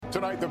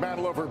Tonight, the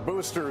battle over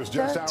boosters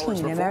just hours 13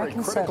 before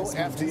American a critical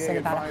servicemen said FDA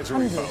about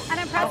advisory 100 vote. An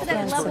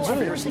unprecedented level of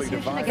Severely persecution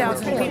divided.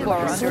 against people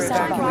are under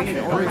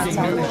evacuation.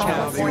 Breaking news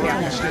now. The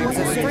Iraqi State A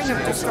Police string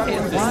of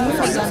destructive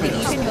Wildfires on the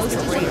east coast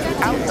rate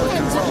out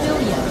tens of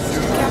millions.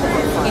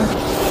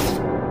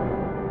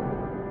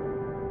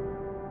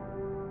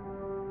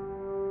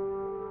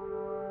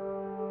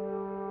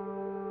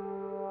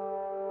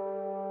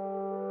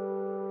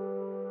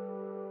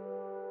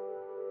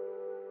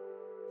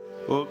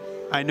 Well,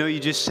 I know you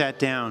just sat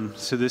down,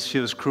 so this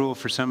feels cruel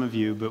for some of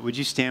you, but would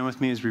you stand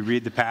with me as we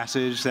read the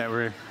passage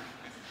that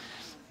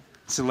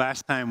it's the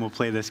last time we'll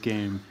play this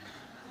game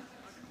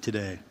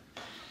today.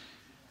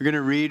 We're going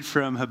to read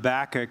from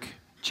Habakkuk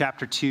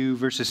chapter 2,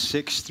 verses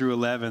 6 through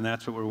 11.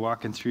 That's what we're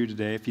walking through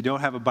today. If you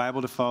don't have a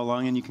Bible to follow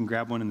along in, you can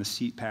grab one in the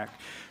seat pack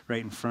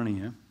right in front of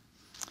you.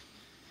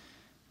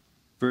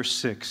 Verse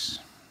 6.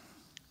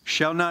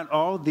 Shall not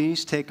all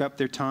these take up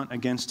their taunt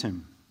against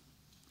him,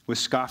 with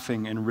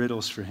scoffing and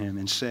riddles for him,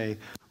 and say,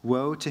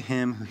 woe to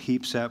him who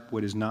heaps up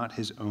what is not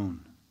his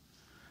own?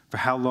 For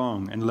how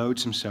long, and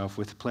loads himself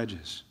with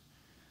pledges?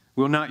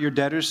 Will not your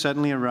debtors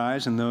suddenly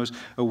arise, and those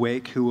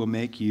awake who will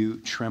make you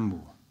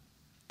tremble?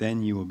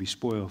 Then you will be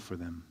spoiled for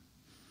them.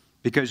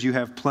 Because you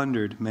have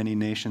plundered many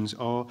nations,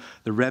 all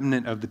the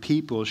remnant of the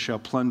people shall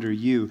plunder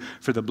you,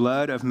 for the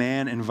blood of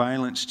man and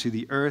violence to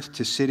the earth,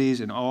 to cities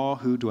and all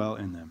who dwell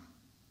in them.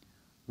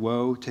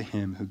 Woe to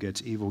him who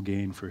gets evil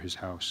gain for his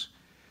house,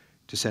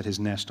 to set his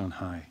nest on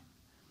high,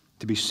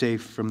 to be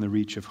safe from the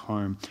reach of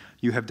harm.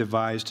 You have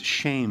devised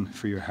shame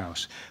for your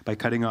house. By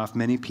cutting off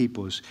many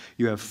peoples,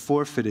 you have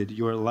forfeited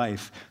your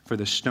life, for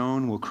the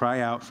stone will cry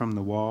out from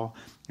the wall,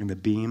 and the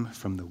beam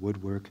from the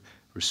woodwork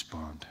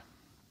respond.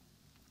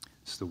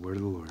 It's the word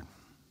of the Lord.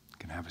 You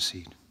can have a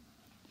seat.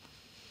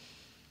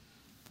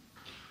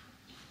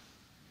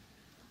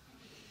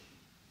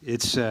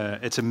 It's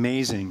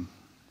amazing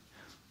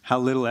how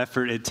little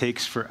effort it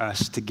takes for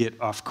us to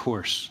get off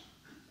course.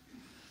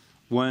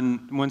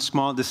 One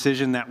small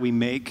decision that we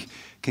make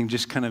can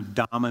just kind of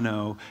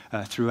domino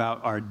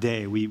throughout our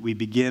day. We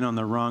begin on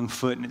the wrong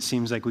foot, and it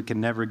seems like we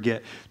can never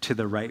get to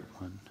the right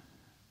one.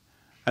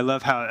 I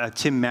love how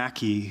Tim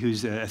Mackey,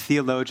 who's a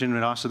theologian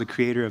and also the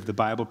creator of the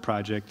Bible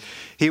Project,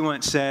 he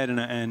once said in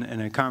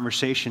a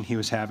conversation he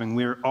was having,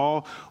 we're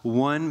all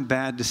one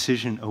bad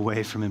decision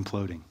away from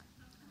imploding.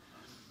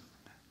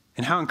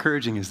 And how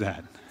encouraging is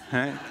that,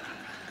 right?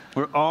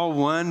 We're all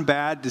one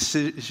bad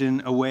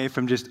decision away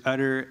from just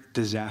utter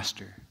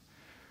disaster.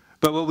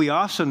 But what we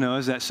also know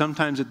is that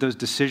sometimes at those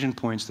decision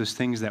points, those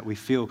things that we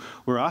feel,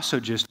 we're also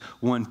just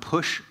one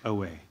push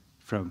away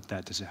from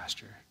that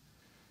disaster.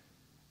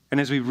 And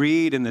as we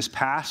read in this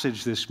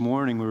passage this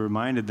morning, we're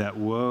reminded that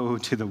woe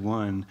to the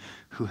one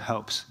who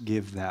helps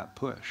give that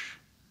push.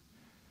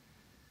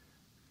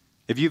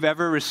 If you've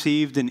ever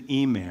received an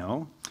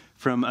email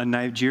from a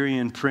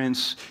Nigerian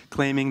prince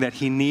claiming that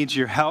he needs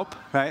your help,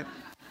 right?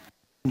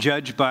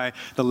 Judged by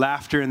the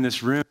laughter in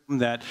this room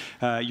that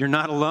you're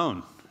not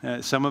alone.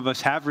 Some of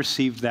us have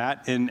received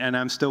that, and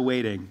I'm still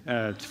waiting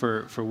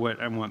for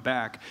what I want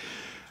back.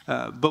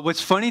 But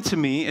what's funny to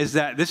me is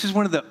that this is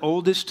one of the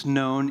oldest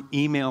known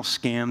email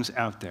scams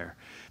out there.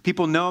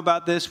 People know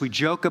about this. We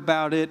joke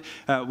about it.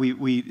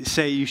 We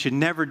say you should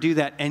never do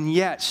that. And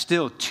yet,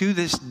 still, to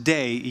this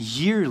day,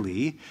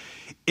 yearly,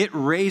 it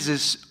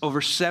raises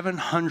over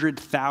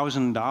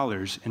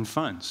 $700,000 in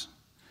funds.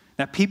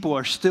 That people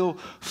are still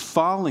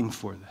falling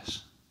for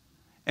this.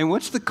 And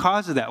what's the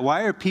cause of that?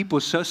 Why are people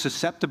so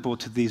susceptible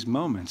to these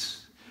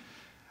moments?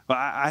 Well,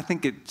 I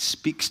think it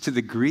speaks to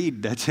the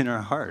greed that's in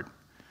our heart.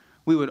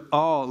 We would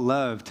all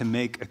love to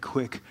make a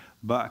quick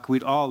buck.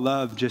 We'd all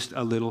love just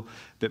a little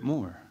bit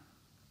more.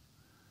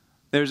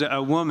 There's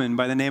a woman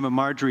by the name of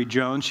Marjorie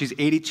Jones. She's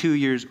 82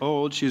 years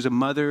old. She was a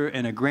mother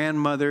and a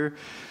grandmother.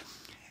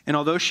 And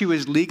although she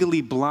was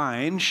legally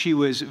blind, she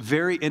was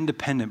very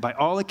independent. By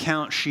all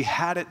accounts, she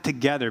had it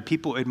together.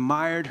 People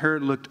admired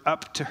her, looked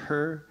up to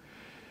her.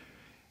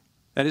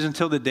 That is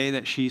until the day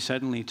that she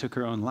suddenly took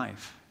her own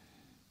life.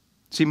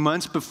 See,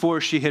 months before,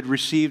 she had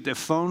received a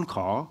phone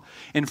call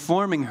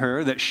informing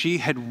her that she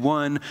had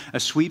won a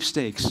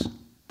sweepstakes,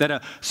 that a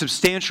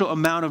substantial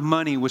amount of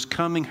money was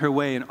coming her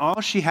way, and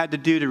all she had to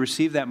do to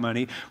receive that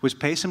money was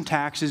pay some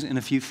taxes and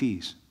a few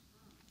fees.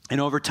 And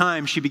over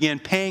time, she began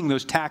paying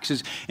those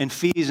taxes and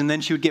fees, and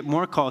then she would get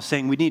more calls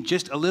saying, we need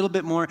just a little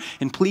bit more,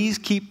 and please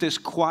keep this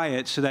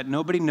quiet so that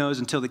nobody knows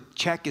until the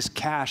check is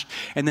cashed,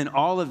 and then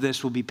all of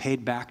this will be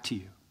paid back to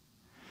you.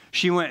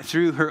 She went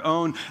through her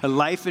own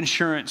life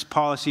insurance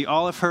policy,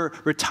 all of her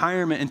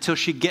retirement, until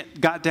she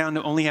got down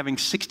to only having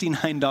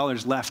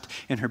 $69 left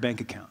in her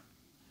bank account.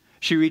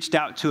 She reached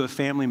out to a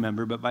family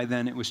member, but by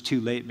then it was too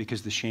late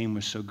because the shame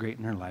was so great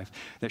in her life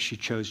that she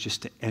chose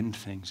just to end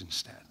things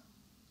instead.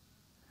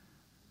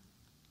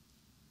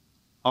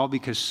 All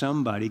because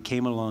somebody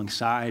came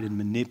alongside and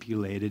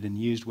manipulated and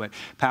used what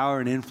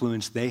power and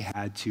influence they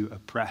had to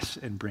oppress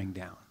and bring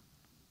down.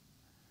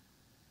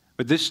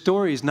 But this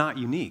story is not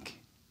unique.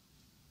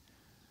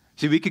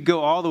 See, we could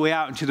go all the way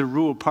out into the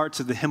rural parts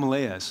of the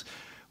Himalayas,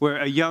 where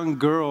a young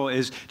girl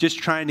is just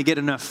trying to get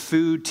enough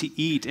food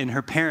to eat, and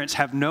her parents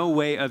have no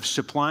way of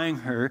supplying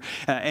her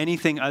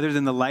anything other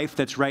than the life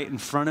that's right in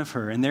front of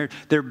her, and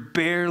they're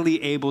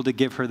barely able to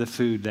give her the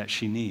food that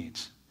she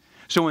needs.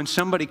 So when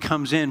somebody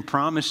comes in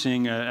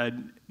promising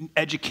an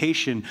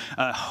education,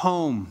 a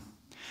home,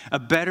 a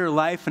better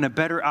life and a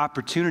better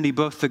opportunity,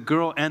 both the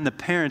girl and the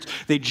parents,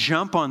 they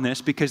jump on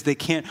this because they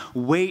can't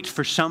wait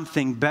for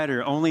something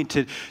better, only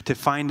to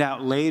find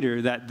out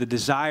later that the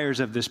desires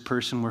of this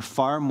person were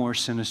far more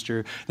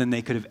sinister than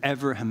they could have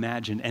ever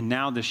imagined. And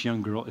now this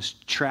young girl is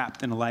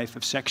trapped in a life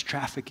of sex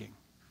trafficking.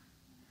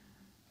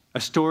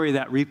 A story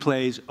that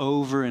replays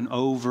over and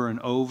over and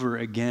over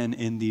again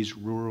in these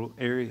rural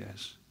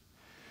areas.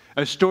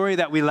 A story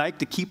that we like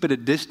to keep at a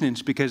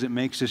distance because it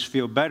makes us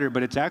feel better,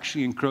 but it's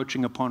actually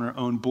encroaching upon our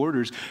own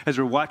borders as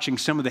we're watching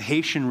some of the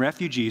Haitian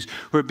refugees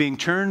who are being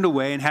turned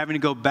away and having to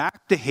go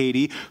back to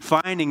Haiti,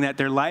 finding that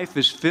their life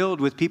is filled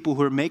with people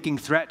who are making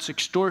threats,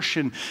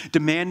 extortion,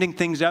 demanding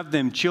things of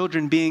them,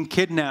 children being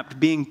kidnapped,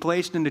 being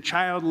placed into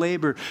child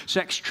labor,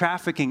 sex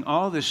trafficking.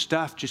 All this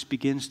stuff just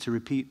begins to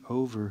repeat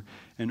over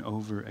and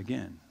over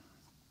again.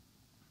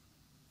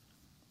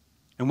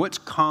 And what's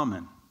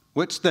common?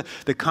 What's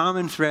the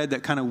common thread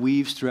that kind of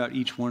weaves throughout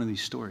each one of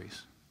these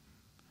stories?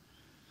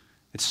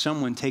 It's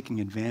someone taking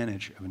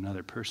advantage of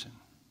another person.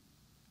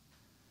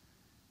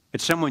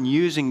 It's someone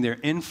using their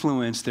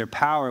influence, their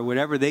power,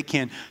 whatever they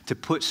can, to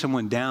put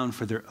someone down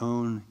for their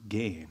own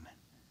gain.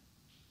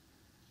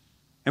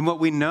 And what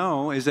we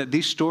know is that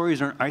these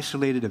stories aren't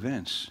isolated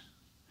events.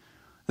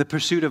 The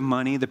pursuit of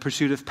money, the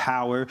pursuit of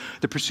power,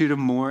 the pursuit of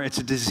more, it's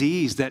a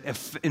disease that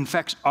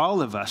infects all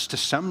of us to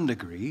some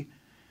degree.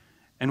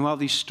 And while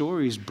these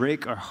stories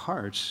break our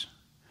hearts,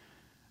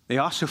 they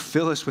also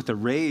fill us with a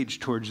rage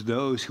towards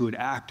those who would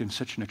act in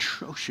such an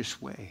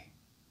atrocious way.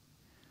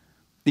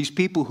 These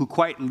people who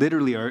quite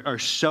literally are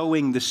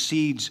sowing the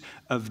seeds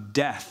of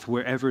death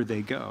wherever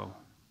they go.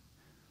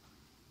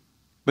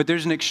 But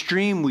there's an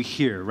extreme we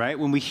hear, right?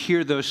 When we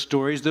hear those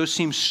stories, those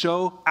seem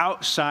so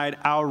outside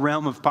our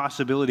realm of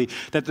possibility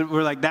that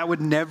we're like, that would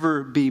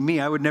never be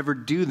me. I would never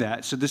do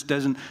that, so this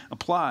doesn't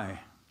apply.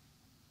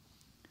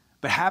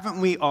 But haven't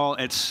we all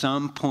at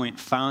some point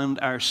found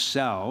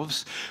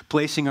ourselves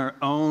placing our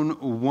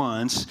own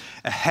wants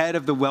ahead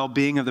of the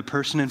well-being of the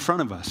person in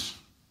front of us?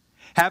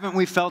 Haven't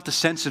we felt a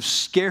sense of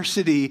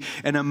scarcity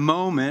in a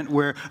moment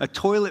where a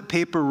toilet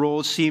paper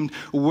roll seemed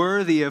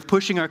worthy of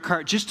pushing our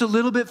cart just a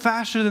little bit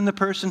faster than the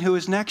person who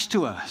is next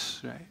to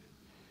us, right?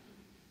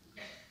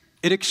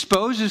 It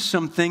exposes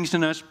some things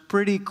in us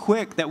pretty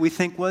quick that we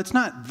think, well, it's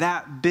not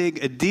that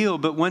big a deal.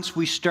 But once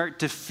we start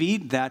to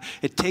feed that,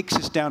 it takes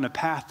us down a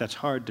path that's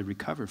hard to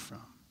recover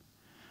from.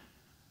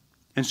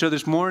 And so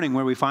this morning,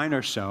 where we find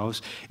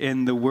ourselves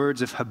in the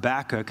words of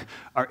Habakkuk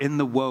are in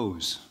the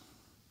woes.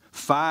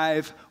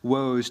 5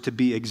 woes to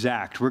be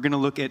exact. We're going to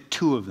look at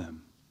 2 of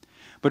them.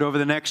 But over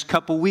the next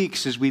couple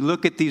weeks, as we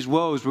look at these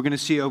woes, we're going to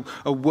see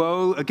a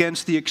woe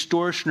against the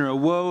extortioner, a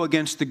woe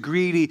against the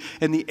greedy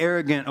and the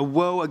arrogant, a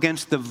woe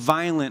against the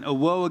violent, a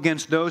woe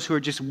against those who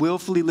are just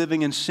willfully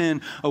living in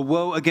sin, a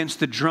woe against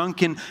the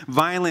drunken,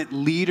 violent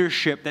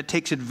leadership that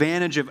takes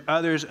advantage of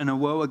others, and a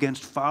woe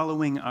against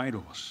following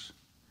idols.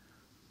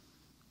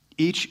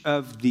 Each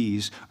of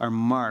these are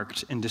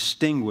marked and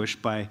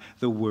distinguished by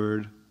the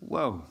word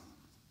woe.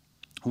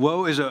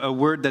 Woe is a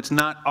word that's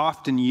not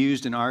often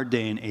used in our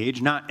day and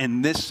age, not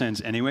in this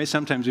sense anyway.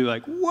 Sometimes we're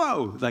like,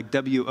 whoa, like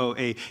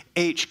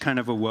W-O-A-H kind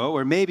of a woe.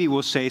 Or maybe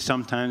we'll say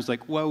sometimes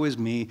like, woe is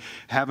me,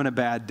 having a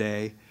bad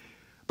day.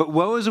 But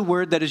woe is a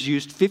word that is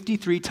used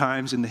 53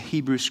 times in the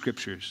Hebrew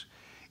Scriptures.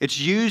 It's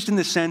used in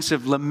the sense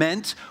of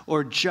lament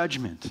or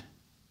judgment.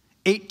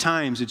 8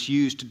 times it's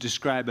used to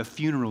describe a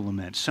funeral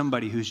lament,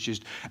 somebody who's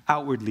just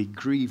outwardly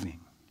grieving.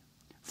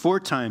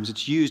 4 times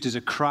it's used as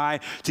a cry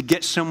to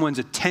get someone's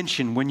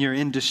attention when you're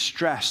in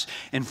distress.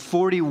 And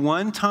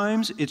 41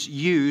 times it's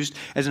used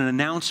as an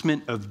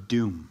announcement of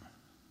doom.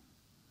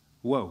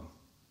 Whoa.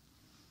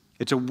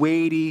 It's a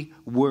weighty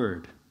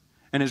word.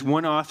 And as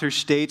one author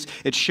states,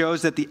 it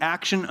shows that the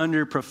action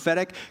under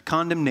prophetic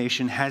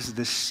condemnation has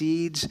the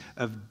seeds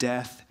of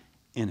death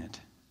in it.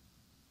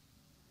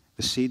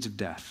 The seeds of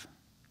death.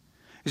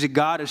 You see,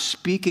 God is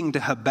speaking to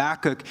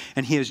Habakkuk,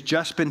 and he has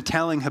just been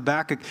telling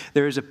Habakkuk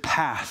there is a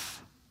path.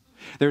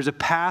 There's a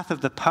path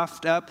of the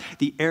puffed up,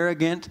 the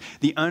arrogant,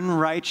 the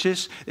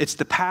unrighteous. It's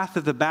the path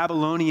of the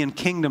Babylonian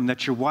kingdom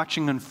that you're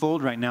watching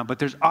unfold right now. But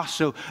there's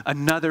also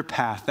another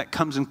path that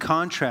comes in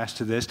contrast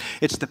to this.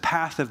 It's the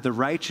path of the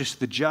righteous,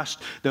 the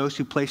just, those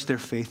who place their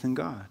faith in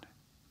God.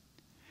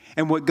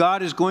 And what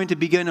God is going to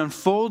begin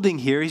unfolding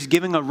here, he's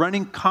giving a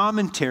running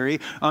commentary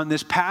on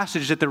this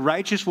passage that the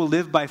righteous will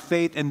live by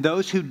faith, and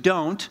those who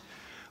don't,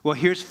 well,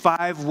 here's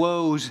 5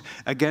 woes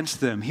against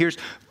them. Here's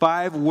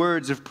 5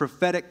 words of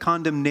prophetic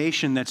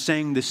condemnation that's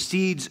saying the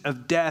seeds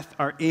of death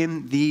are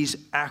in these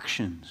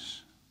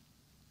actions.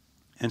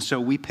 And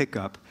so we pick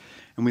up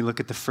and we look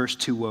at the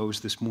first 2 woes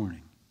this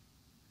morning.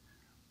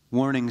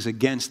 Warnings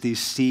against these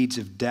seeds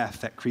of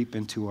death that creep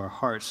into our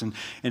hearts. And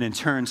in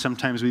turn,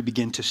 sometimes we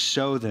begin to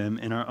sow them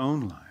in our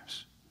own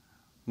lives.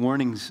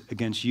 warnings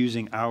against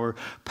using our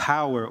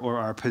power or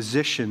our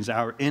positions,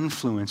 our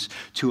influence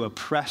to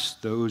oppress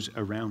those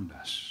around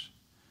us.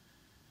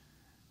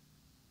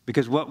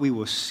 Because what we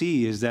will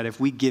see is that if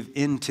we give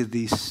in to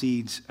these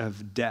seeds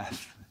of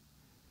death,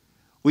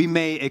 we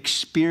may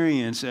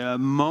experience a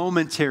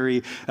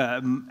momentary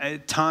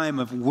time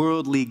of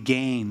worldly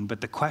gain,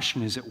 but the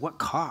question is, at what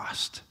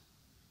cost?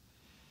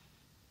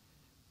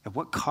 At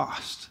what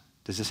cost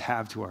does this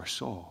have to our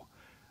soul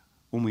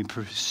when we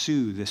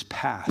pursue this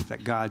path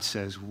that God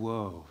says,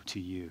 woe to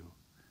you?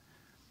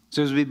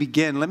 So as we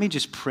begin, let me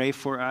just pray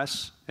for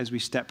us as we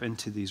step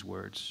into these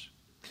words.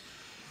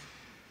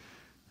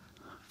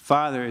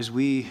 Father, as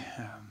we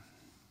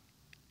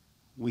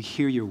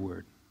hear your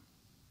word,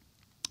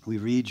 we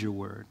read your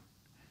word,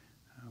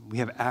 we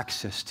have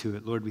access to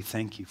it. Lord, we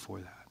thank you for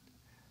that.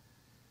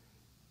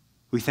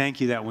 We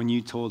thank you that when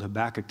you told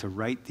Habakkuk to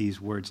write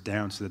these words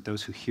down so that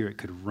those who hear it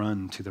could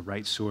run to the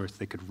right source,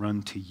 they could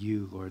run to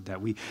you, Lord,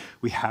 that we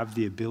have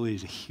the ability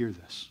to hear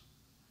this.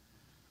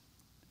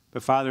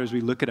 But Father, as we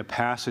look at a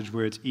passage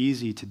where it's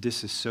easy to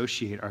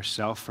disassociate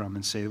ourselves from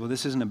and say, well,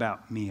 this isn't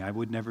about me. I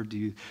would never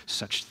do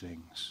such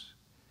things.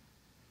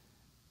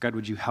 God,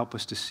 would you help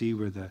us to see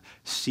where the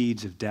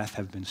seeds of death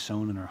have been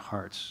sown in our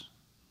hearts,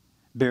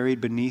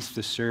 buried beneath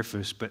the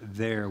surface, but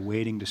there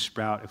waiting to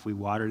sprout if we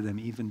water them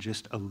even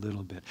just a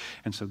little bit.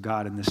 And so,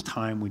 God, in this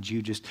time, would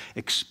you just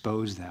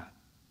expose that?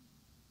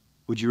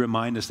 Would you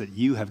remind us that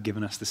you have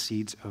given us the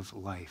seeds of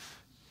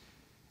life?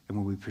 And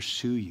will we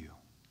pursue you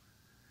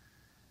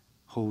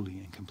wholly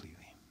and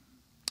completely?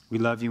 We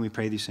love you and we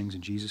pray these things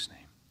in Jesus' name.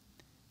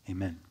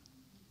 Amen.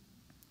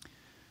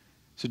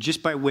 So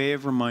just by way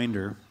of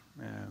reminder,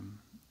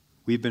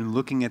 we've been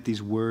looking at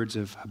these words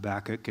of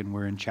Habakkuk, and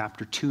we're in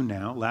chapter 2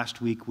 now.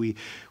 Last week, we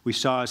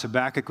saw as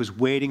Habakkuk was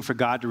waiting for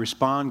God to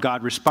respond,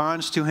 God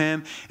responds to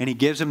him, and he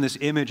gives him this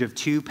image of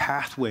two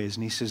pathways,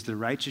 and he says, the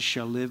righteous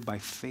shall live by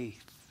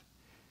faith.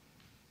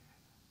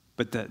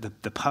 But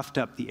the puffed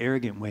up, the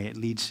arrogant way, it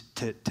leads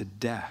to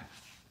death.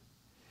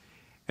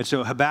 And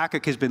so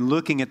Habakkuk has been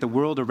looking at the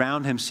world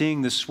around him,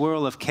 seeing the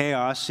swirl of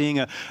chaos, seeing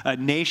a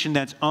nation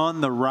that's on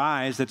the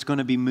rise, that's going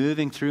to be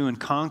moving through and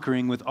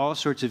conquering with all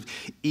sorts of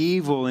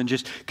evil and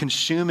just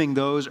consuming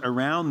those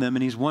around them.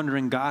 And he's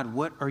wondering, God,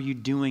 what are you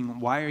doing?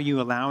 Why are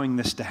you allowing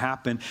this to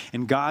happen?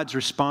 And God's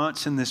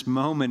response in this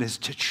moment is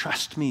to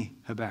trust me,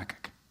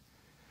 Habakkuk.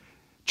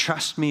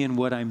 Trust me in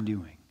what I'm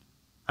doing.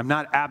 I'm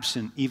not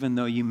absent, even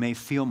though you may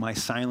feel my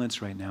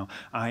silence right now.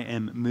 I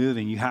am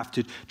moving. You have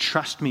to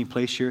trust me,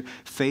 place your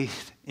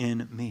faith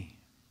in me.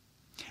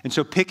 And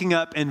so picking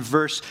up in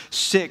verse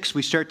 6,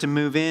 we start to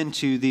move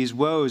into these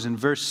woes. And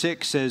verse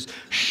 6 says,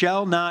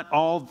 shall not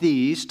all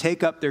these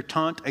take up their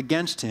taunt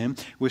against him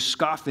with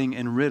scoffing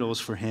and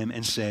riddles for him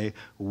and say,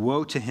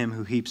 woe to him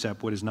who heaps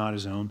up what is not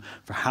his own,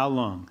 for how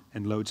long,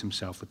 and loads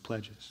himself with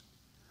pledges.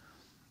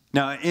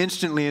 Now,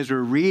 instantly, as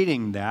we're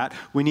reading that,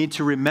 we need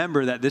to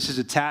remember that this is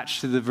attached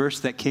to the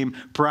verse that came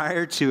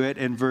prior to it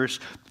in verse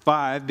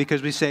 5,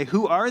 because we say,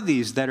 who are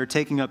these that are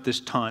taking up this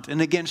taunt?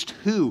 And against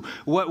who?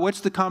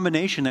 What's the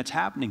combination that's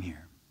happening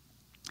here?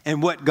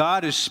 And what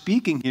God is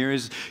speaking here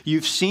is,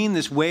 you've seen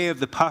this way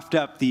of the puffed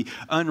up, the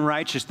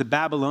unrighteous, the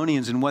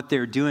Babylonians and what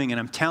they're doing. And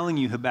I'm telling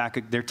you,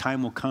 Habakkuk, their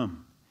time will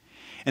come.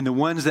 And the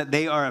ones that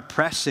they are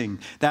oppressing,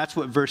 that's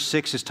what verse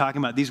 6 is talking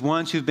about. These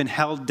ones who've been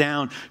held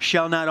down,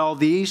 shall not all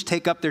these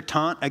take up their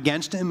taunt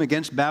against him,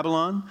 against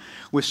Babylon,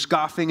 with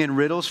scoffing and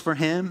riddles for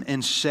him,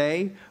 and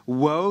say,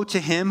 woe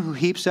to him who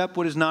heaps up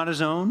what is not his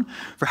own,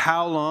 for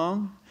how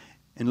long,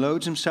 and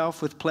loads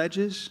himself with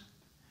pledges?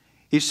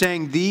 He's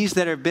saying these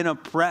that have been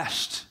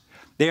oppressed,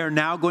 they are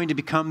now going to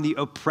become the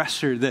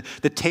oppressor.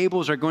 The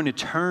tables are going to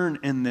turn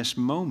in this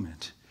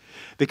moment.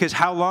 Because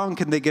how long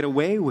can they get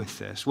away with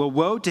this? Well,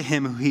 woe to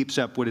him who heaps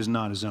up what is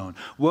not his own.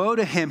 Woe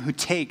to him who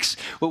takes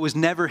what was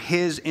never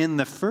his in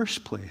the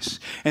first place.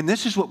 And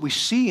this is what we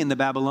see in the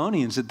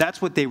Babylonians,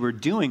 that's what they were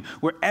doing.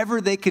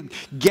 Wherever they could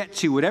get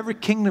to, whatever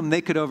kingdom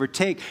they could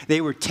overtake, they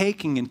were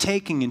taking and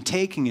taking and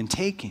taking and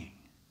taking.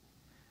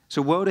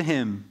 So woe to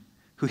him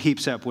who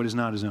heaps up what is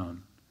not his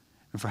own.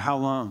 And for how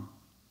long?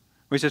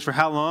 Well, he says, for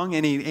how long?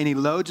 And he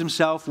loads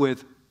himself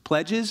with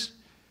pledges.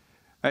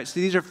 All right,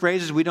 so these are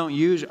phrases we don't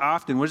use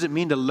often. What does it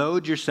mean to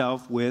load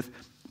yourself with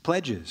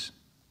pledges?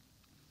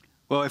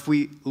 Well, if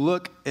we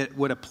look at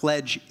what a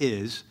pledge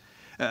is,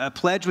 a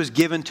pledge was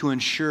given to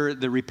ensure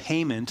the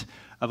repayment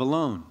of a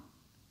loan.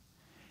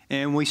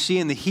 And we see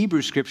in the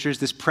Hebrew scriptures,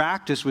 this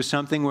practice was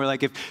something where,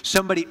 like, if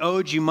somebody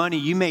owed you money,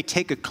 you may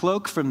take a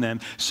cloak from them,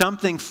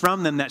 something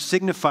from them that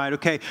signified,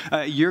 okay,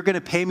 you're going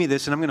to pay me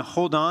this, and I'm going to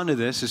hold on to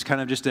this as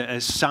kind of just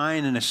a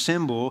sign and a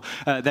symbol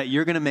that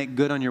you're going to make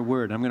good on your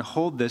word. I'm going to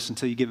hold this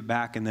until you give it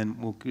back, and then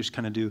we'll just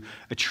kind of do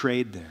a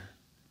trade there.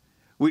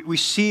 We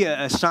see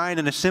a sign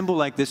and a symbol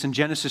like this in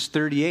Genesis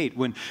 38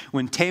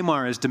 when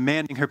Tamar is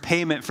demanding her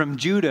payment from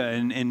Judah.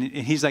 And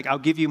he's like, I'll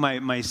give you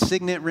my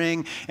signet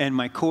ring and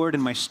my cord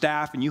and my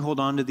staff, and you hold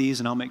on to these,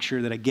 and I'll make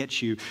sure that I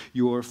get you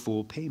your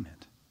full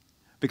payment.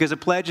 Because a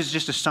pledge is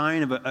just a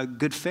sign of a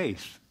good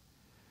faith.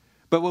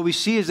 But what we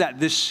see is that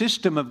this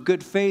system of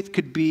good faith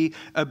could be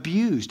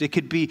abused. It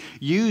could be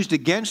used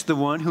against the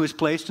one who is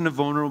placed in a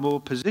vulnerable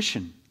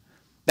position.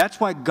 That's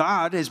why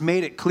God has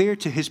made it clear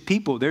to his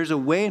people, there's a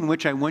way in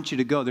which I want you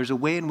to go. There's a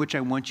way in which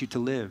I want you to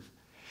live.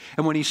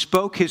 And when he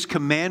spoke his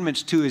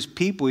commandments to his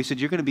people, he said,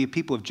 you're going to be a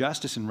people of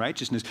justice and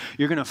righteousness.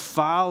 You're going to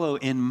follow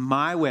in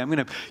my way. I'm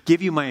going to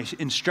give you my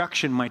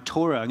instruction, my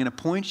Torah. I'm going to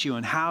point you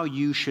on how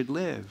you should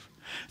live.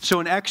 So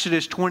in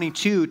Exodus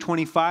 22,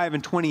 25,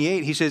 and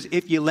 28, he says,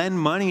 if you lend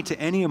money to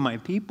any of my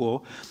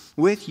people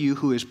with you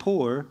who is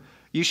poor,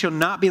 you shall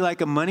not be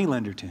like a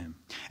moneylender to him,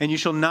 and you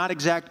shall not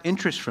exact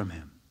interest from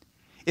him.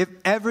 If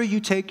ever you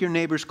take your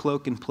neighbor's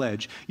cloak and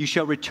pledge, you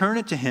shall return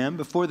it to him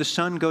before the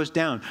sun goes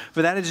down,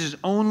 for that is his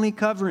only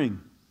covering,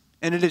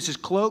 and it is his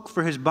cloak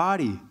for his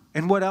body.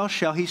 And what else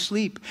shall he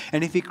sleep?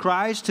 And if he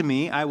cries to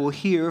me, I will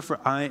hear, for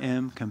I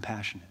am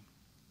compassionate.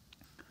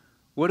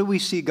 What do we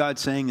see God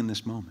saying in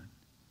this moment?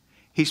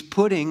 He's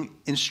putting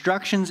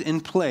instructions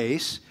in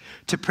place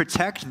to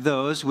protect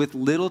those with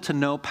little to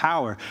no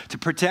power, to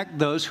protect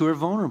those who are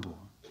vulnerable.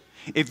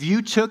 If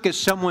you took as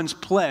someone's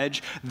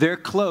pledge their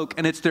cloak,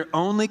 and it's their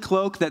only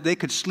cloak that they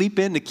could sleep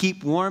in to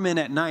keep warm in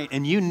at night,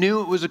 and you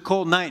knew it was a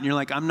cold night, and you're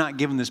like, I'm not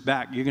giving this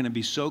back. You're going to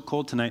be so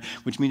cold tonight,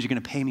 which means you're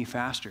going to pay me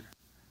faster.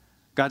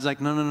 God's like,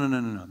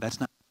 no.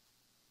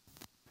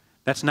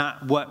 That's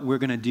not what we're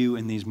going to do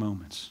in these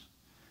moments.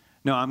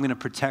 No, I'm going to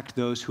protect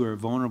those who are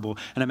vulnerable,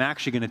 and I'm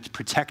actually going to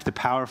protect the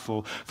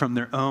powerful from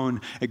their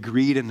own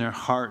greed in their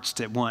hearts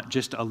that want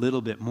just a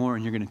little bit more,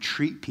 and you're going to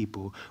treat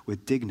people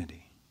with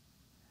dignity.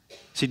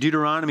 See,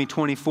 Deuteronomy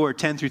 24,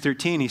 10 through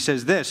 13, he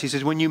says this. He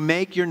says, when you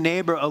make your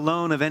neighbor a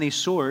loan of any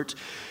sort,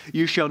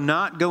 you shall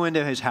not go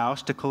into his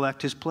house to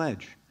collect his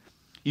pledge.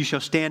 You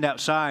shall stand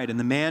outside, and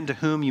the man to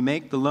whom you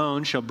make the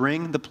loan shall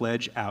bring the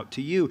pledge out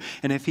to you.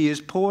 And if he is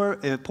a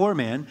poor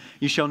man,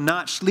 you shall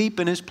not sleep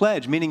in his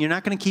pledge, meaning you're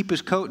not going to keep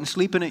his coat and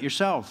sleep in it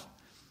yourself.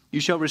 You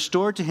shall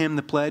restore to him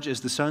the pledge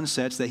as the sun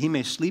sets, that he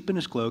may sleep in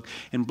his cloak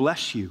and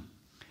bless you.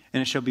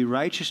 And it shall be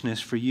righteousness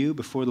for you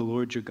before the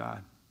Lord your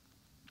God.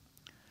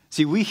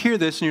 See, we hear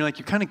this and you're like,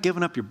 you're kind of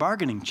giving up your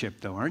bargaining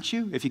chip though, aren't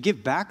you? If you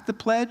give back the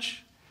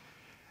pledge.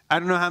 I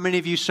don't know how many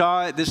of you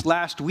saw it this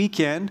last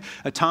weekend.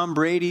 Tom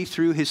Brady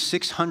threw his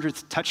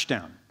 600th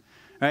touchdown,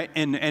 right?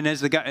 And as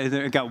the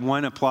guy got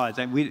one applause.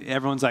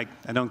 Everyone's like,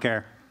 I don't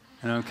care.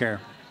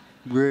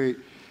 Great.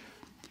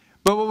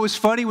 But what was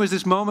funny was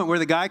this moment where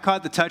the guy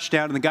caught the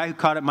touchdown, and the guy who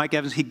caught it, Mike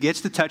Evans, he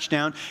gets the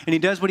touchdown, and he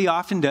does what he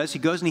often does. He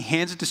goes and he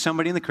hands it to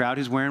somebody in the crowd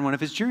who's wearing one of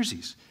his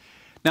jerseys.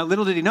 Now,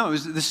 little did he know, it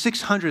was the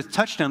 600th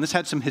touchdown. This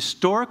had some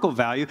historical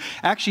value,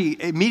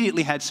 actually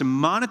immediately had some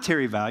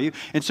monetary value.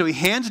 And so he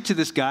hands it to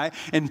this guy,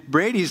 and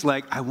Brady's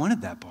like, I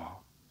wanted that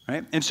ball,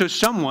 right? And so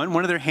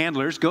one of their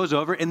handlers, goes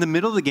over in the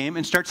middle of the game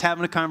and starts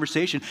having a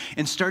conversation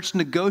and starts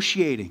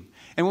negotiating.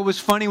 And what was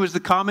funny was the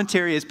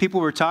commentary as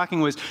people were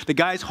talking was the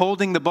guy's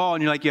holding the ball,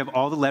 and you're like, you have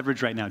all the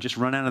leverage right now. Just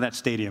run out of that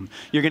stadium.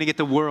 You're going to get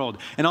the world.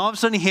 And all of a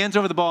sudden he hands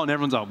over the ball, and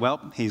everyone's all,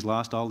 well, he's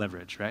lost all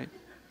leverage, right?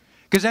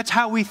 Because that's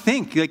how we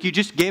think. Like you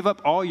just gave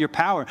up all your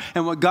power.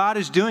 And what God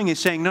is doing is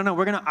saying, no,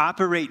 we're going to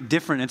operate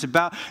different.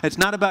 It's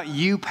not about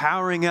you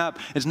powering up.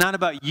 It's not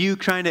about you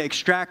trying to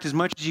extract as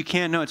much as you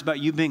can. No, it's about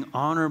you being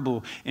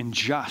honorable and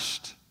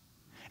just.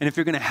 And if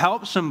you're going to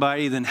help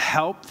somebody, then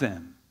help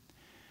them.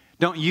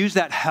 Don't use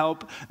that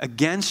help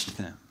against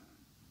them.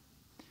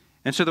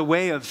 And so the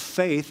way of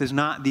faith is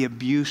not the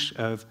abuse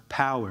of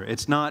power.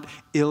 It's not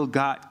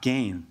ill-got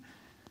gain.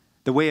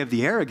 The way of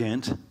the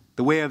arrogant,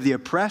 the way of the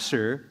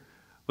oppressor,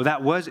 well,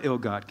 that was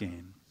ill-got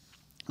gain.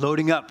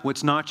 Loading up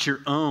what's not your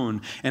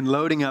own and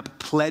loading up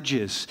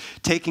pledges,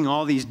 taking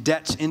all these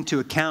debts into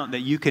account that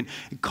you can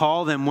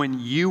call them when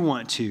you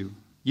want to,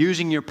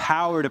 using your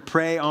power to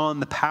prey on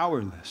the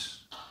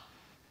powerless.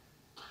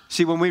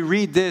 See, when we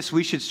read this,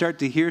 we should start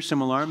to hear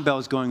some alarm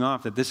bells going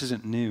off that this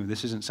isn't new.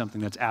 This isn't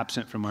something that's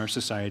absent from our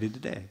society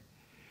today.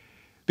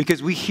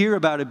 Because we hear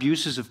about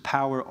abuses of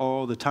power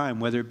all the time,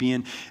 whether it be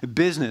in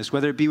business,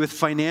 whether it be with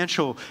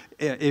financial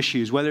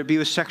issues, whether it be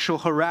with sexual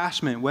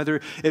harassment,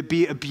 whether it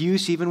be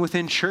abuse even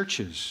within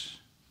churches.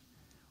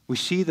 We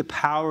see the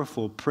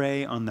powerful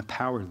prey on the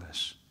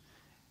powerless.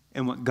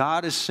 And what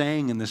God is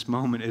saying in this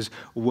moment is,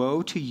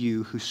 woe to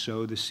you who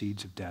sow the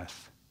seeds of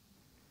death.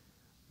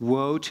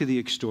 Woe to the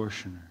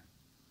extortioner.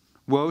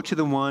 Woe to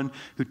the one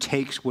who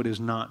takes what is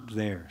not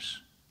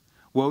theirs.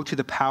 Woe to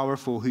the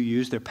powerful who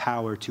use their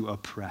power to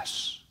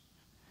oppress.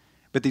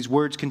 But these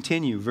words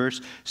continue.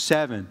 Verse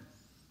 7,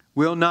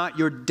 will not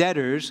your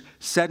debtors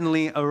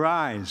suddenly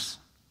arise,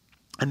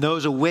 and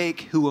those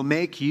awake who will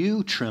make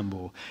you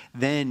tremble?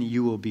 Then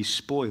you will be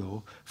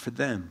spoil for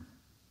them.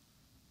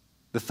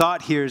 The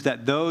thought here is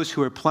that those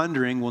who are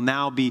plundering will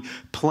now be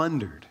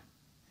plundered.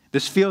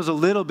 This feels a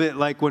little bit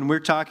like when we're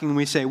talking and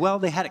we say, well,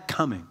 they had it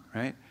coming,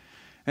 right?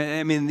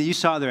 I mean, you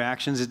saw their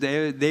actions.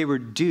 They were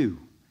due.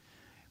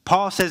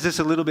 Paul says this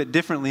a little bit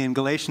differently in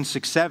Galatians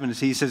 6:7.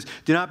 He says,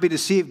 do not be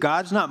deceived.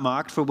 God's not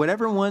mocked. For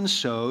whatever one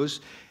sows,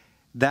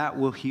 that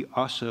will he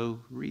also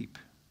reap.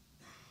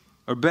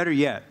 Or better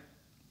yet,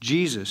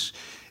 Jesus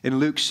In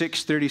Luke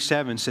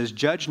 6:37 says,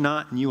 "Judge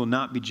not, and you will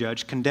not be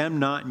judged. Condemn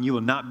not, and you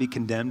will not be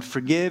condemned.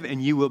 Forgive,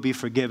 and you will be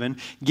forgiven.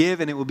 Give,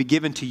 and it will be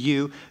given to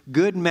you.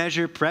 Good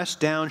measure, pressed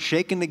down,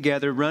 shaken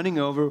together, running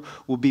over,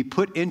 will be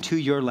put into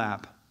your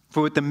lap.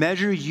 For with the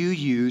measure you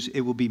use,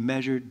 it will be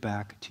measured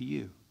back to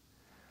you."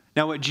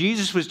 Now, what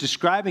Jesus was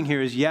describing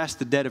here is, yes,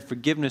 the debt of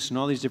forgiveness and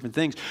all these different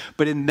things.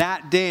 But in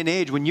that day and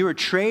age, when you were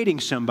trading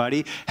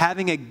somebody,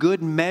 having a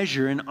good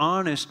measure, an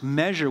honest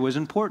measure was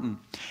important.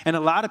 And a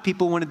lot of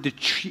people wanted to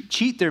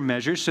cheat their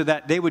measures so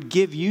that they would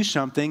give you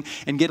something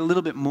and get a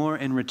little bit more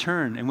in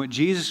return. And what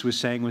Jesus was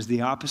saying was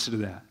the opposite of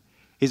that.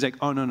 He's like,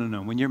 oh,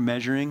 no. When you're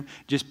measuring,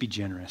 just be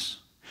generous.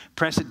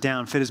 Press it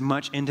down. Fit as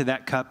much into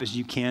that cup as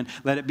you can.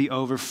 Let it be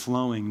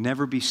overflowing.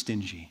 Never be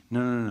stingy.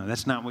 No.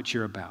 That's not what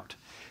you're about.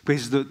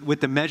 Because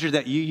with the measure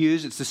that you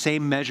use, it's the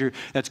same measure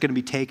that's going to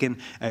be taken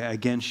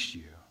against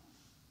you.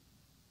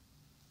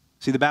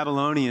 See, the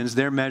Babylonians,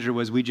 their measure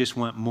was, we just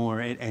want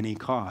more at any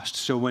cost.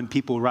 So when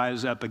people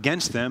rise up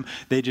against them,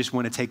 they just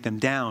want to take them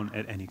down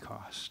at any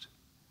cost.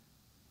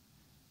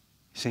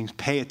 He's saying,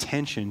 pay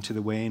attention to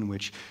the way in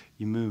which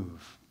you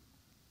move.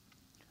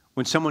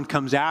 When someone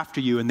comes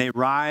after you and they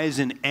rise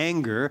in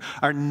anger,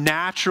 our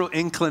natural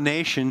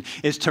inclination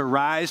is to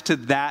rise to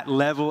that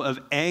level of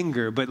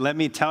anger. But let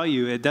me tell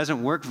you, it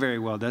doesn't work very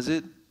well, does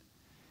it?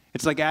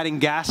 It's like adding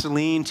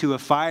gasoline to a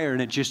fire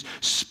and it just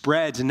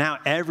spreads. And now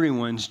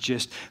everyone's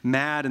just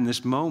mad in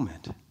this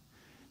moment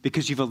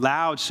because you've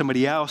allowed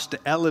somebody else to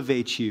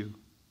elevate you.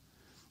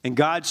 And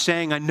God's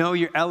saying, I know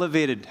you're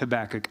elevated,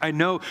 Habakkuk. I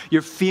know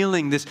you're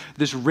feeling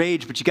this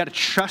rage, but you got to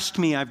trust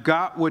me. I've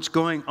got what's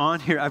going on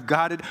here. I've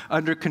got it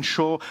under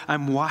control.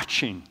 I'm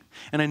watching.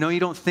 And I know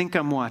you don't think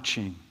I'm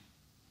watching.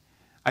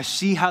 I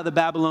see how the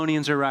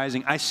Babylonians are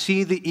rising. I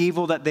see the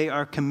evil that they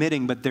are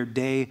committing, but their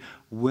day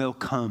will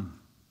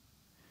come.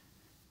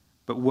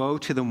 But woe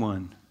to the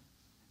one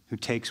who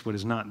takes what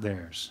is not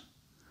theirs.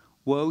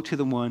 Woe to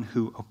the one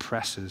who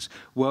oppresses.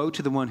 Woe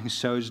to the one who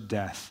sows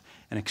death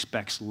and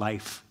expects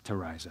life to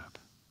rise up.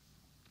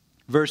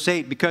 Verse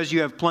 8, because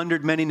you have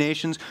plundered many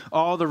nations,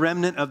 all the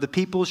remnant of the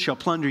peoples shall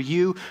plunder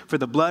you for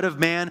the blood of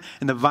man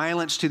and the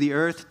violence to the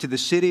earth, to the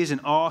cities and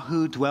all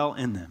who dwell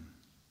in them.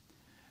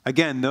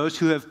 Again, those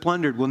who have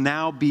plundered will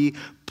now be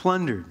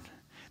plundered.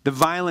 The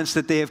violence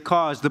that they have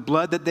caused, the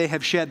blood that they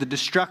have shed, the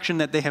destruction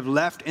that they have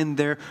left in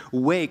their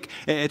wake,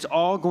 it's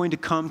all going to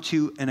come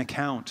to an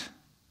account.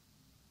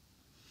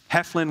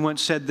 Heflin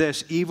once said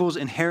this, evil's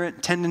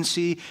inherent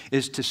tendency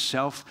is to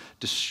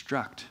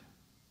self-destruct.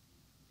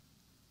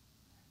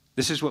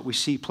 This is what we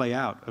see play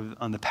out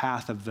on the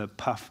path of the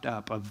puffed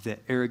up, of the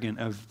arrogant,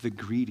 of the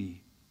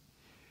greedy.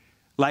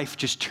 Life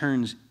just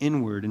turns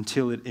inward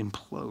until it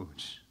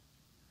implodes.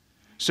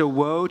 So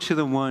woe to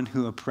the one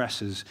who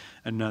oppresses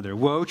another.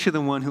 Woe to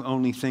the one who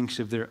only thinks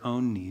of their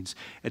own needs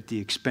at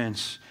the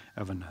expense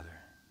of another.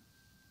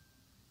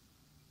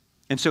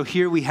 And so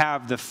here we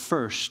have the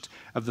first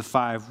of the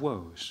 5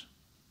 woes.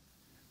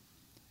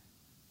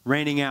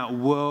 Raining out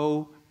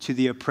woe to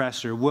the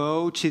oppressor,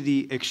 woe to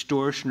the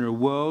extortioner,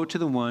 woe to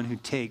the one who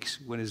takes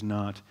what is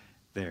not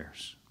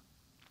theirs.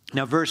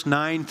 Now verse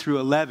 9 through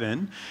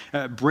 11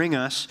 bring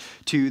us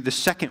to the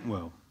second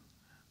woe.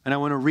 And I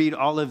want to read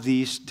all of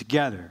these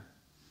together.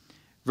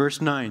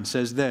 Verse 9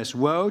 says this,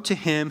 woe to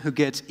him who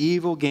gets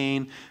evil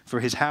gain for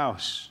his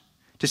house,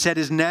 to set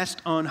his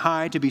nest on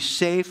high, to be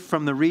safe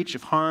from the reach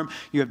of harm.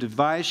 You have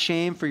devised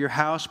shame for your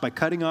house by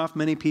cutting off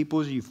many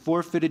peoples. You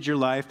forfeited your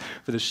life,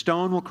 for the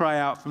stone will cry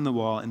out from the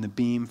wall and the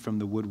beam from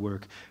the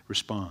woodwork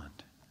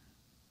respond.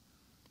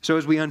 So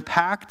as we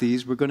unpack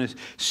these, we're going to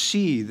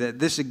see that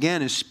this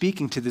again is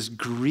speaking to this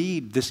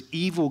greed, this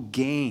evil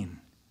gain,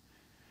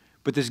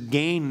 but this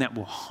gain that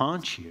will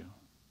haunt you.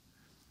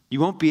 You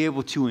won't be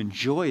able to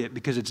enjoy it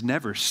because it's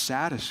never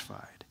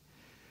satisfied.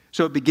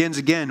 So it begins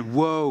again,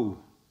 woe.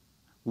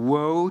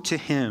 Woe to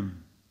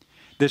him.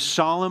 This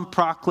solemn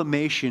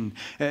proclamation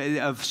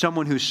of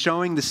someone who's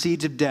sowing the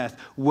seeds of death.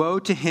 Woe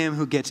to him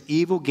who gets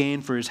evil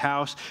gain for his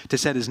house, to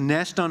set his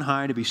nest on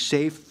high, to be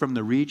safe from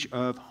the reach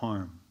of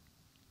harm.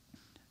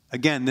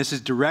 Again, this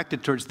is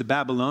directed towards the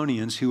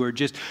Babylonians who are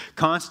just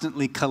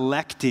constantly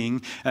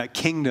collecting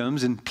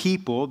kingdoms and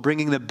people,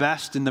 bringing the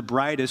best and the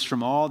brightest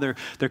from all their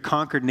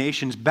conquered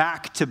nations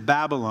back to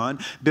Babylon,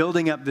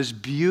 building up this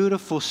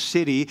beautiful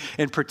city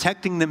and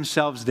protecting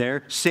themselves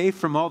there, safe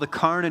from all the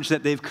carnage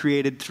that they've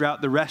created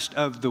throughout the rest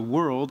of the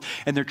world,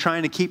 and they're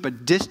trying to keep a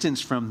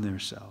distance from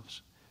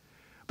themselves.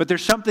 But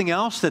there's something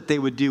else that they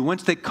would do.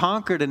 Once they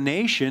conquered a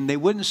nation, they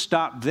wouldn't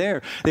stop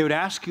there. They would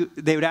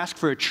ask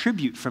for a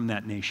tribute from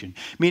that nation,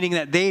 meaning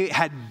that they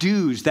had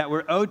dues that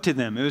were owed to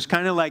them. It was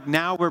kind of like,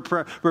 now we're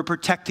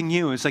protecting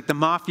you. It's like the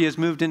mafia has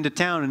moved into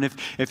town, and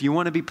if you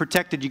want to be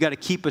protected, you got to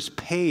keep us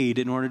paid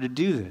in order to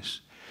do this.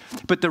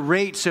 But the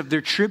rates of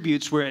their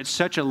tributes were at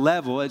such a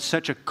level, at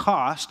such a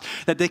cost,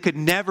 that they could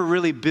never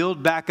really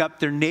build back up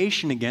their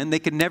nation again. They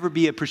could never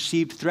be a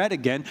perceived threat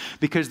again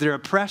because their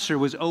oppressor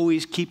was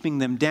always keeping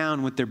them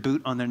down with their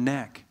boot on their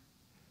neck.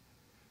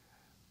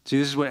 See,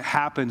 this is what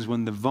happens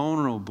when the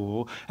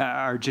vulnerable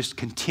are just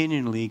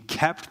continually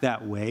kept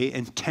that way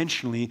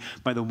intentionally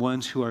by the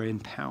ones who are in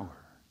power.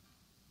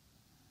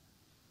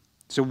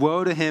 So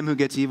woe to him who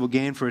gets evil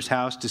gain for his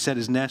house, to set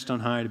his nest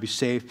on high, to be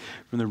safe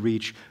from the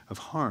reach of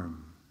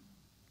harm.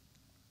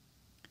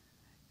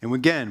 And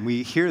again,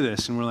 we hear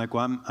this and we're like,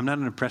 well, I'm not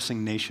an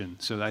oppressing nation,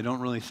 so I don't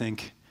really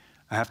think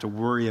I have to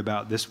worry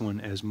about this one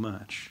as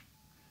much.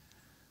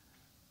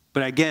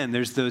 But again,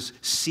 there's those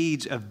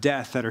seeds of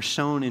death that are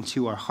sown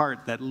into our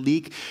heart that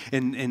leak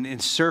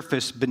and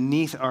surface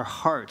beneath our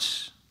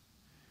hearts.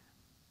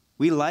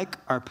 We like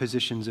our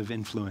positions of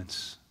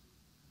influence.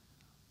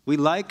 We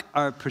like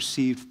our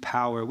perceived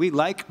power. We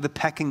like the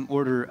pecking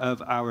order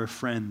of our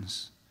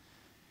friends.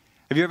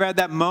 Have you ever had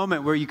that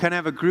moment where you kind of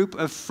have a group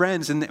of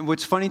friends? And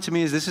what's funny to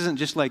me is this isn't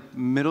just like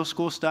middle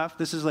school stuff.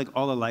 This is like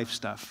all the life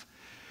stuff.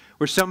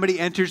 Where somebody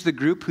enters the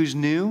group who's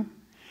new,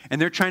 and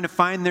they're trying to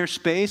find their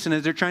space. And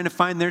as they're trying to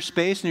find their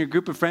space in your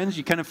group of friends,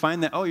 you kind of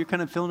find that, oh, you're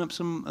kind of filling up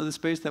some of the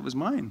space that was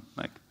mine.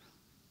 Like,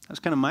 that's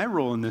kind of my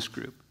role in this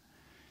group.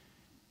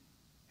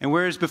 And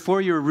whereas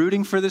before you were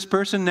rooting for this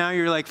person, now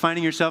you're like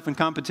finding yourself in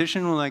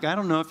competition. We're like, I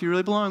don't know if you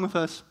really belong with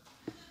us.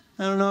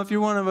 I don't know if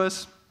you're one of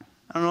us.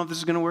 I don't know if this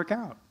is going to work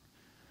out.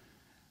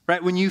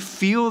 Right? When you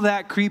feel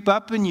that creep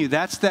up in you,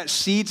 that's that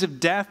seeds of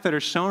death that are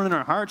sown in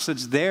our hearts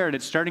that's there and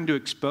it's starting to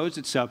expose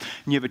itself.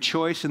 And you have a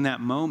choice in that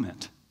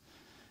moment.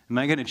 Am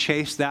I going to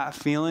chase that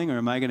feeling or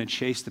am I going to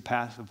chase the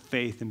path of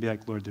faith and be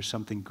like, Lord, there's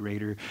something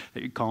greater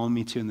that you're calling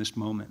me to in this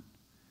moment.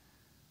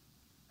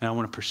 And I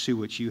want to pursue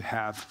what you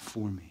have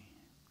for me.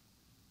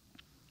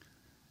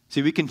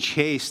 See, we can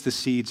chase the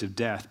seeds of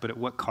death, but at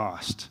what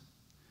cost?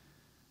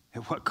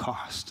 At what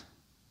cost?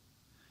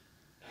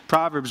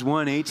 Proverbs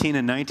 1:18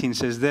 and 19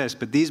 says this,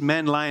 but these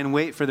men lie in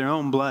wait for their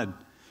own blood.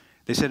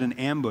 They set an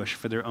ambush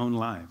for their own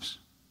lives.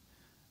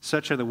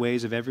 Such are the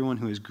ways of everyone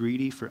who is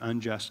greedy for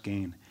unjust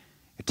gain.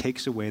 It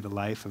takes away the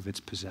life of its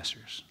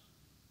possessors.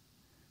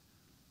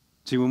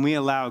 See, when we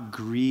allow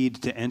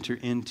greed to enter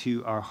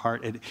into our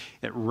heart,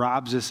 it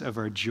robs us of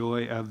our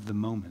joy of the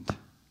moment.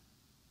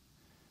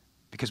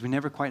 Because we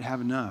never quite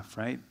have enough,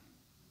 right?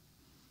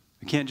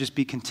 We can't just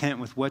be content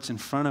with what's in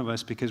front of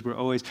us because we're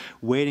always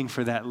waiting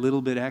for that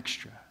little bit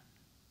extra.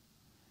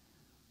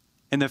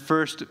 In the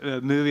first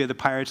movie of the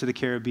Pirates of the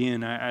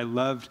Caribbean, I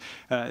loved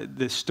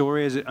the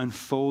story as it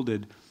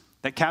unfolded,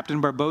 that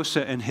Captain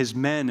Barbossa and his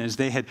men, as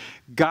they had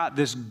got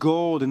this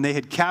gold and they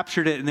had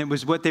captured it and it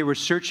was what they were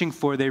searching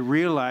for, they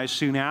realized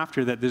soon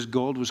after that this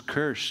gold was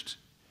cursed.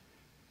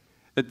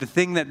 That the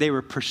thing that they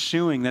were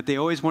pursuing, that they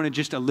always wanted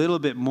just a little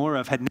bit more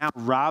of, had now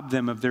robbed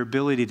them of their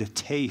ability to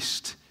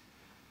taste,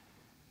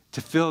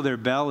 to fill their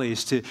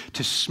bellies,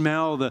 to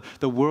smell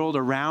the world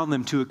around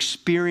them, to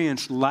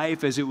experience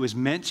life as it was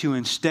meant to.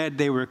 Instead,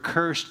 they were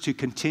cursed to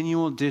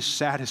continual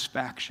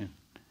dissatisfaction.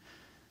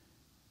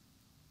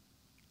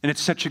 And it's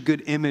such a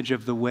good image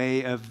of the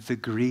way of the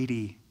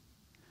greedy,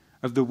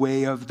 of the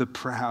way of the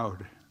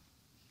proud.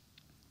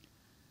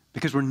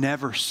 Because we're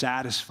never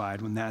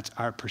satisfied when that's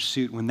our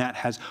pursuit, when that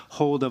has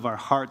hold of our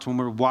hearts, when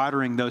we're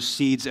watering those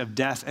seeds of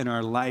death in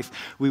our life,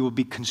 we will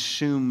be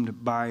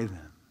consumed by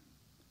them.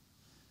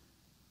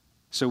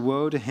 So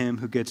woe to him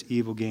who gets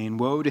evil gain.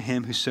 Woe to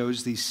him who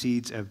sows these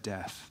seeds of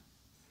death.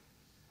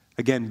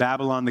 Again,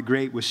 Babylon the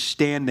Great was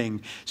standing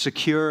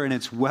secure in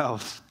its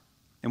wealth.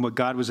 And what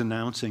God was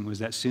announcing was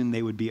that soon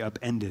they would be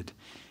upended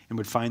and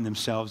would find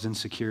themselves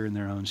insecure in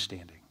their own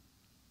standing.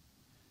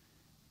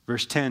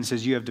 Verse 10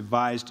 says, you have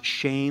devised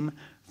shame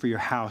for your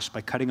house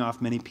by cutting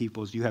off many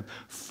peoples. You have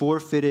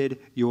forfeited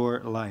your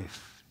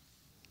life.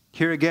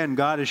 Here again,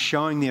 God is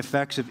showing the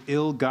effects of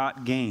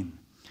ill-got gain.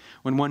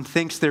 When one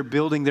thinks they're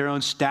building their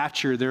own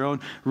stature, their own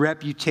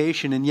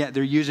reputation, and yet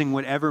they're using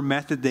whatever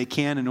method they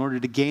can in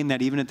order to gain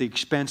that, even at the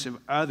expense of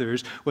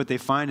others, what they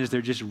find is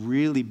they're just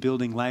really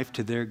building life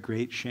to their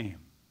great shame.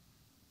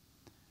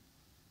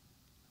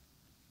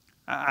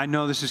 I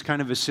know this is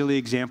kind of a silly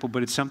example,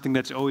 but it's something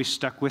that's always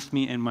stuck with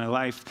me in my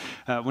life.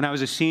 When I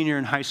was a senior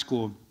in high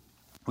school,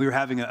 we were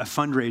having a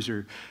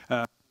fundraiser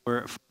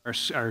for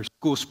our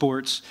school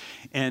sports,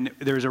 and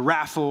there was a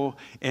raffle,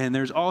 and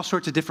there's all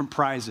sorts of different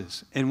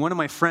prizes. And one of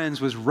my friends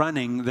was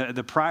running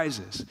the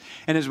prizes.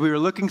 And as we were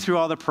looking through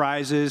all the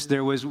prizes,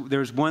 there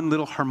was one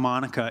little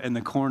harmonica in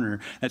the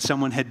corner that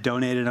someone had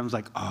donated. I was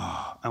like,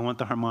 oh, I want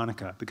the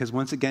harmonica. Because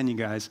once again, you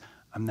guys,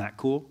 I'm that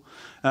cool.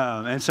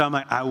 And so I'm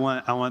like, I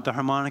want the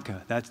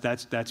harmonica.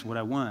 That's what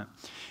I want.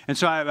 And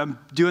so I'm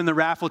doing the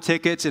raffle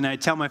tickets, and I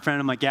tell my friend,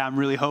 I'm like, yeah, I'm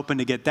really hoping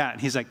to get that.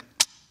 And he's like,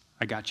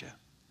 I got you.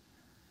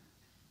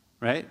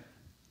 Right?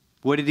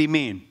 What did he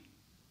mean?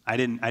 I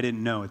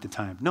didn't know at the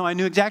time. No, I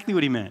knew exactly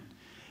what he meant.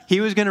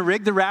 He was going to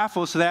rig the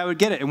raffle so that I would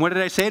get it. And what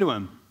did I say to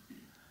him?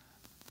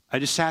 I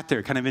just sat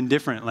there kind of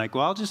indifferent, like,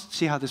 well, I'll just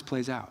see how this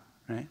plays out.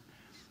 Right?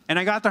 And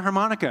I got the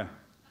harmonica.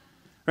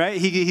 Right?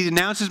 He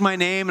announces my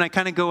name, and I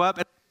kind of go up,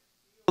 and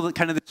I feel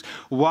kind of this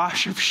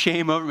wash of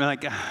shame over me,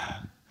 like,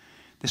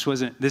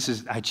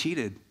 I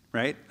cheated.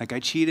 right? Like I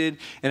cheated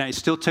and I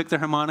still took the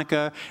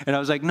harmonica and I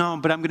was like, no,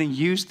 but I'm going to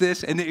use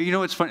this. And you know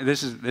what's funny?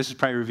 This is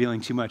probably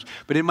revealing too much.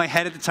 But in my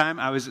head at the time,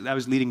 I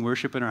was leading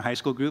worship in our high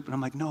school group and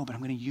I'm like, no, but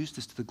I'm going to use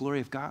this to the glory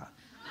of God.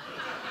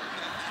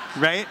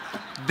 Right?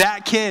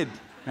 That kid,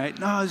 right?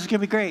 No, this is going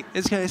to be great.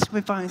 It's going to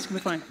be fine. It's going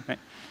to be fine. Right?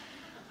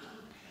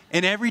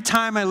 And every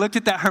time I looked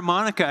at that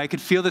harmonica, I could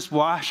feel this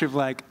wash of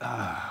like,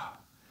 oh.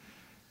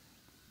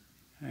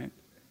 Right?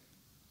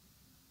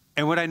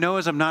 And what I know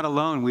is I'm not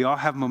alone. We all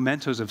have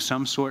mementos of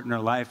some sort in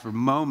our life or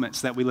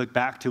moments that we look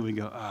back to and we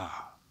go,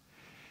 oh,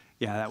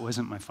 yeah, that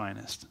wasn't my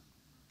finest.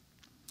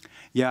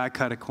 Yeah, I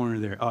cut a corner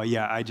there. Oh,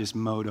 yeah, I just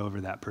mowed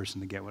over that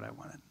person to get what I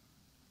wanted.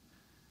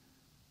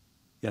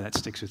 Yeah, that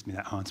sticks with me.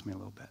 That haunts me a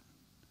little bit.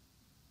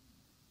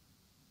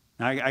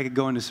 Now, I could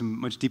go into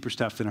some much deeper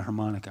stuff than a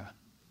harmonica.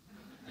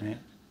 Right?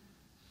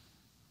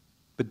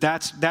 But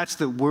that's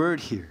the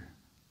word here.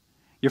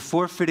 You're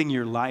forfeiting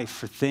your life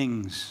for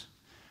things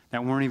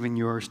that weren't even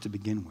yours to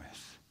begin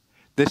with.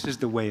 This is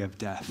the way of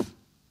death.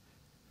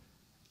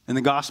 In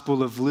the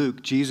Gospel of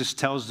Luke, Jesus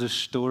tells this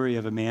story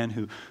of a man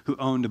who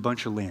owned a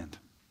bunch of land.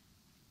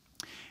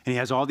 And he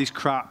has all these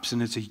crops,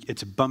 and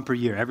it's a bumper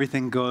year.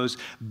 Everything goes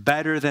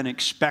better than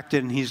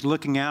expected, and he's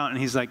looking out, and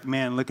he's like,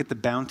 man, look at the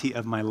bounty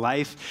of my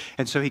life.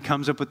 And so he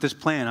comes up with this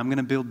plan. I'm going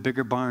to build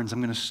bigger barns.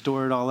 I'm going to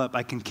store it all up.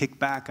 I can kick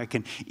back. I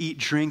can eat,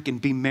 drink, and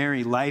be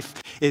merry.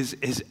 Life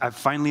is I've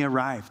finally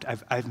arrived.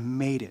 I've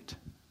made it.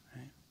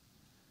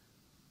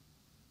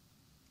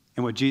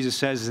 And what Jesus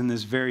says is in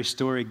this very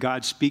story,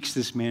 God speaks to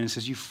this man and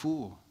says, you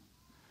fool,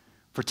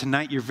 for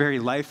tonight your very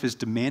life is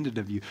demanded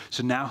of you.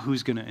 So now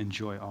who's going to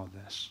enjoy all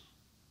this?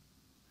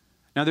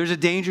 Now there's a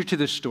danger to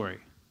this story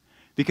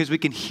because we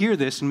can hear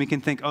this and we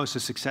can think, oh, so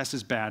success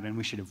is bad and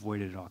we should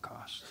avoid it at all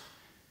costs.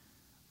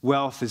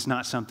 Wealth is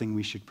not something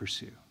we should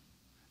pursue.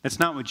 That's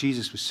not what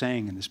Jesus was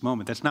saying in this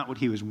moment. That's not what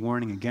he was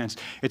warning against.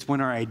 It's when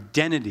our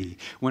identity,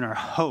 when our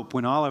hope,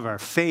 when all of our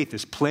faith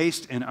is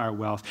placed in our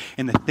wealth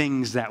and the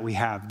things that we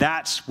have.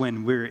 That's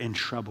when we're in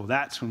trouble.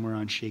 That's when we're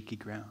on shaky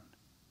ground.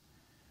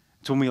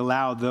 It's when we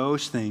allow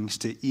those things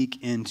to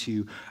eke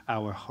into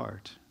our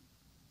heart.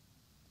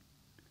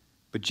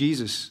 But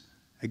Jesus,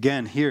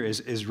 again, here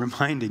is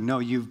reminding, no,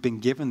 you've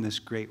been given this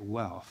great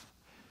wealth.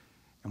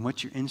 And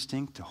what's your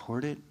instinct to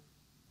hoard it?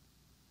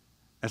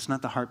 That's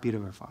not the heartbeat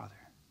of our Father.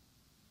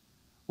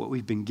 What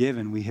we've been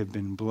given, we have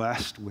been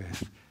blessed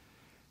with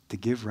to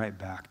give right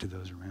back to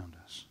those around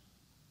us.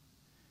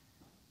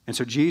 And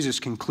so Jesus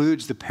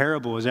concludes the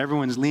parable as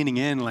everyone's leaning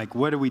in, like,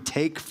 what do we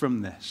take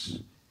from this?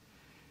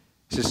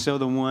 He says, so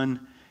the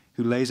one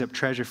who lays up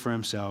treasure for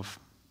himself,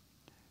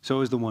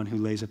 so is the one who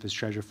lays up his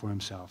treasure for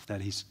himself,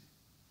 that he's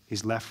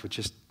left with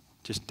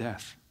just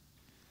death.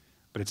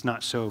 But it's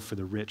not so for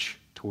the rich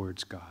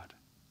towards God.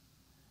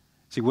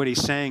 See, what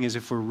he's saying is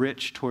if we're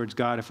rich towards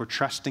God, if we're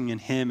trusting in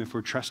him, if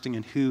we're trusting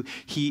in who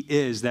he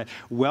is, that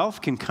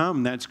wealth can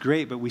come, that's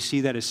great, but we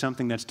see that as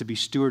something that's to be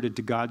stewarded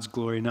to God's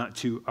glory, not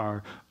to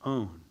our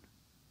own.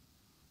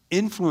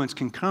 Influence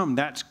can come,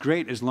 that's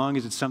great, as long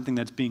as it's something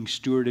that's being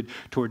stewarded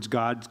towards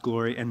God's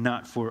glory and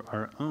not for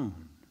our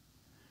own.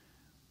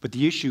 But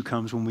the issue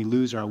comes when we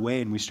lose our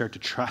way and we start to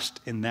trust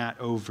in that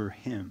over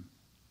him.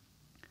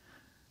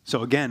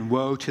 So again,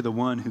 woe to the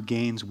one who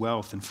gains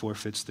wealth and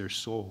forfeits their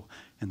soul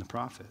in the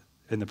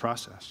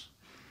process.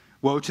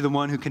 Woe to the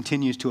one who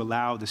continues to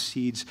allow the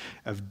seeds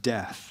of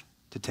death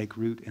to take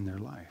root in their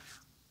life.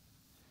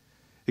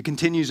 It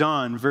continues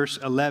on, verse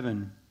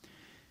 11.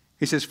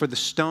 He says, for the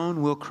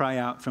stone will cry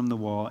out from the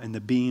wall and the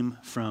beam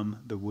from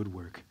the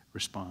woodwork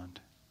respond.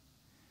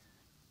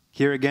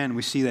 Here again,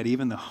 we see that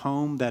even the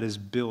home that is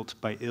built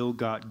by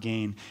ill-got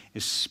gain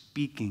is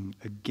speaking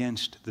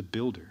against the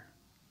builder.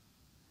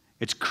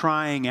 It's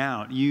crying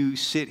out. You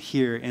sit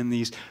here in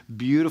these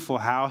beautiful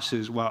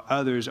houses while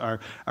others are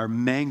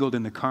mangled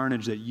in the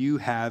carnage that you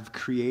have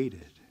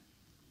created.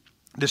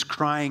 This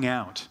crying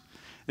out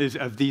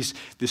of this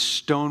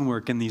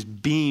stonework and these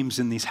beams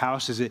in these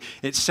houses,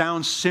 it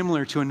sounds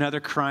similar to another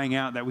crying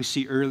out that we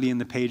see early in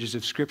the pages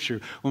of Scripture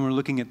when we're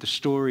looking at the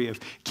story of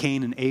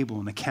Cain and Abel,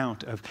 an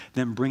account of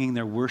them bringing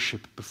their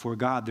worship before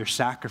God, their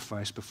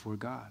sacrifice before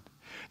God.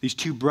 These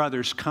two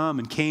brothers come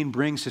and Cain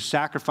brings his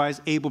sacrifice,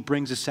 Abel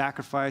brings his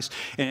sacrifice,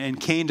 and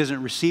Cain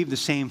doesn't receive the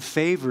same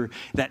favor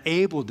that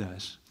Abel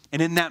does.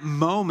 And in that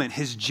moment,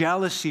 his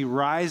jealousy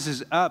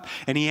rises up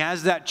and he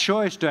has that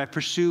choice. Do I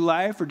pursue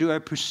life or do I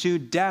pursue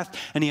death?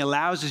 And he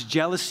allows his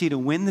jealousy to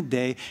win the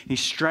day. He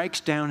strikes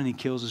down and he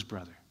kills his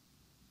brother.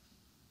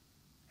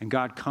 And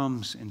God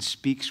comes and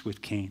speaks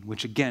with Cain,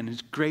 which again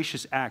is a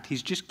gracious act.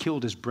 He's just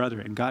killed his brother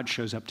and God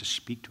shows up to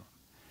speak to him.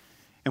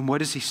 And what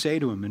does he say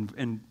to him?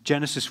 In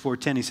Genesis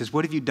 4:10, he says,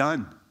 what have you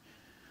done?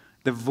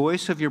 The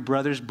voice of your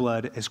brother's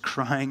blood is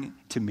crying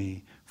to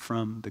me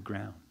from the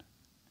ground.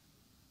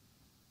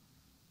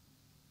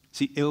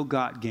 See,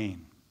 ill-got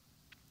gain,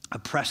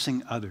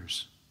 oppressing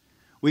others.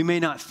 We may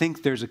not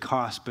think there's a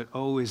cost, but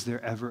oh, is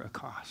there ever a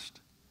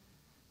cost?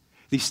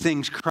 These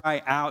things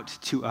cry out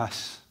to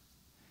us.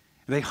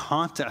 They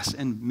haunt us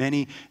in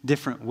many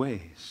different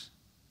ways.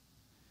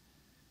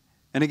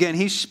 And again,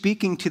 he's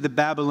speaking to the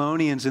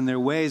Babylonians in their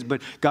ways,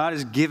 but God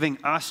is giving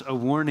us a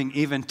warning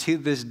even to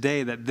this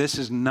day that this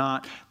is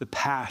not the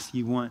path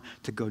you want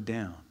to go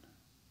down.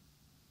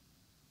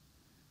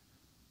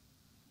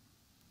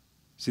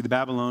 See, the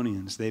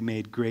Babylonians, they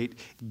made great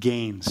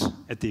gains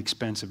at the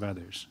expense of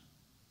others.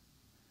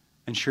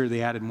 And sure,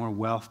 they added more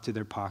wealth to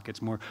their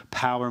pockets, more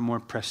power, more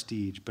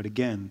prestige. But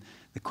again,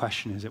 the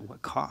question is, at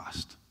what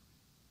cost?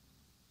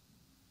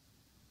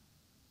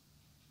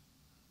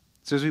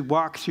 So as we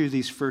walk through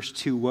these first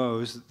two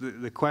woes,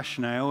 the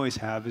question I always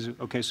have is,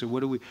 okay, so what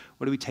do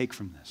we take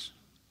from this?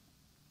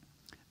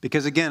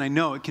 Because again, I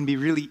know it can be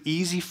really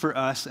easy for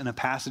us in a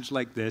passage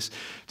like this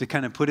to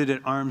kind of put it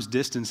at arm's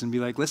distance and be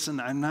like, listen,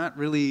 I'm not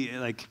really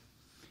like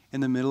in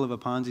the middle of a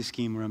Ponzi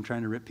scheme where I'm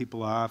trying to rip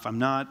people off. I'm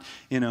not,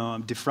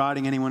 I'm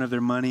defrauding anyone of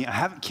their money. I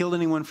haven't killed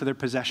anyone for their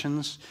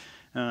possessions.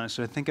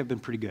 So I think I've been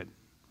pretty good,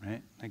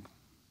 right?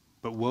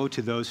 But woe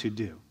to those who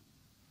do.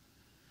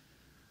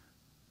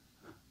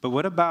 But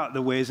what about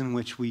the ways in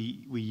which we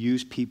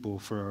use people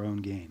for our own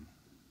gain?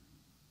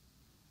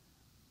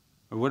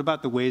 Or what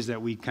about the ways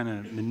that we kind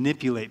of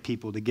manipulate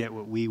people to get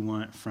what we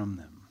want from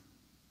them?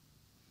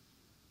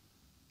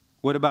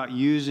 What about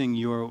using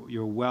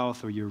your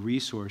wealth or your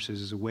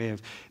resources as a way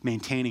of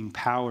maintaining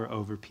power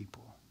over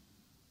people?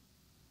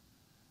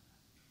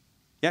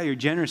 Yeah, you're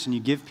generous and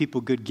you give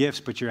people good gifts,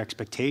 but your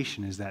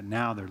expectation is that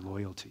now they're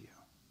loyal to you.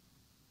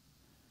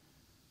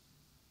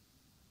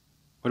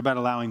 What about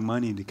allowing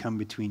money to come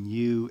between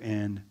you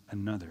and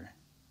another?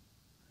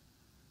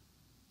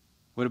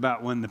 What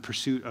about when the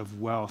pursuit of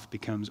wealth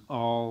becomes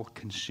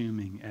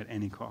all-consuming at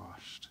any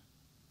cost?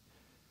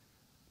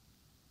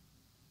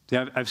 See,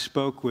 I've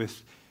spoke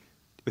with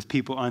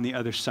people on the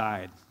other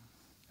side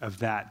of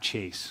that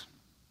chase,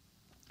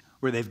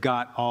 where they've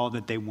got all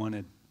that they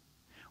wanted,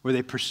 where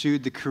they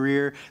pursued the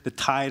career, the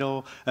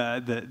title,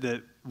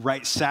 the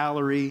right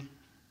salary,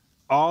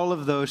 all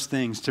of those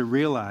things, to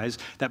realize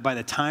that by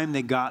the time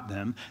they got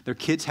them, their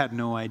kids had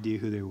no idea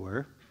who they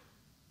were.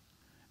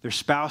 Their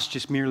spouse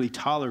just merely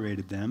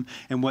tolerated them,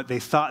 and what they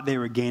thought they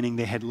were gaining,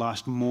 they had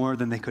lost more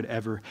than they could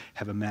ever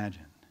have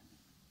imagined.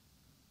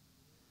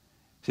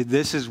 See,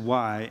 this is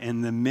why,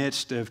 in the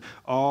midst of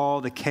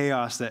all the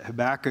chaos that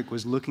Habakkuk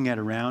was looking at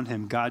around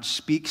him, God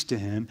speaks to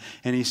him,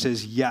 and he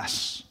says,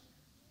 yes,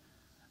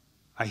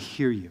 I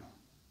hear you.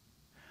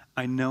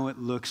 I know it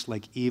looks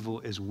like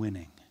evil is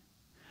winning.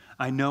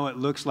 I know it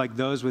looks like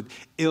those with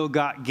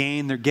ill-got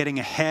gain, they're getting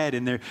ahead,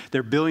 and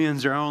their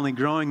billions are only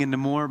growing into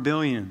more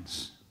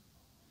billions.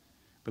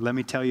 But let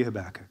me tell you,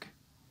 Habakkuk,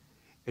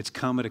 it's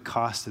come at a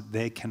cost that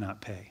they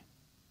cannot pay.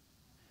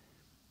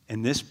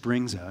 And this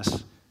brings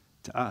us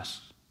to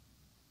us.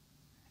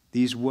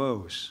 These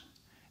woes,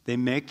 they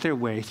make their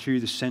way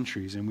through the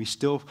centuries, and we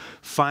still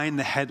find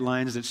the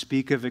headlines that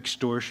speak of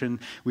extortion.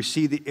 We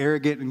see the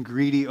arrogant and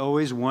greedy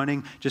always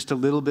wanting just a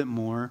little bit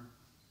more.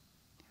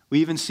 We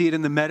even see it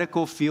in the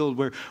medical field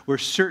where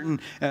certain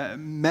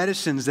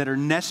medicines that are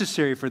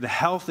necessary for the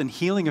health and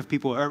healing of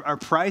people are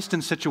priced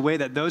in such a way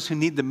that those who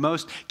need the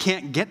most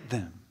can't get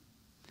them.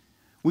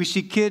 We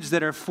see kids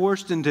that are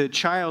forced into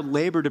child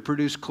labor to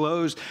produce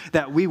clothes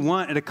that we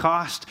want at a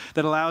cost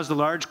that allows the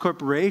large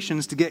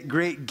corporations to get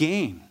great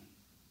gain.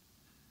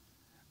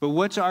 But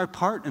what's our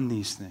part in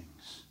these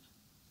things?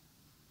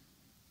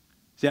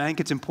 See, I think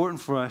it's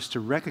important for us to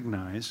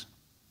recognize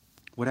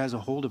what has a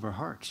hold of our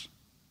hearts.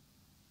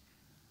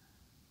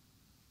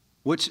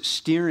 What's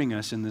steering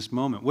us in this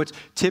moment? What's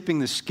tipping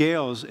the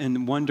scales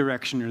in one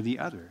direction or the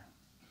other?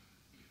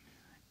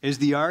 Is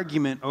the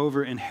argument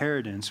over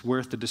inheritance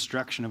worth the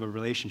destruction of a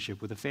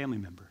relationship with a family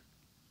member?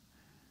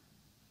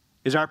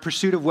 Is our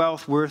pursuit of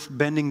wealth worth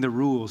bending the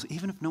rules?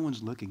 Even if no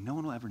one's looking, no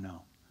one will ever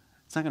know.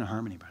 It's not going to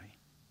harm anybody.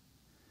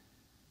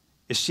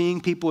 Is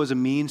seeing people as a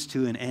means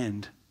to an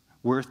end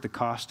worth the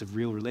cost of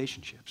real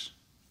relationships?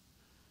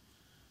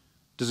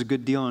 Does a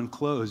good deal on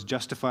clothes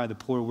justify the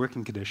poor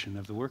working condition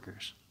of the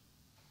workers?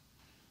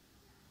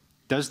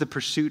 Does the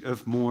pursuit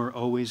of more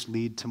always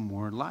lead to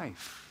more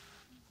life?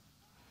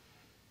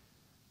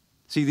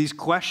 See, these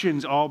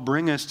questions all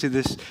bring us to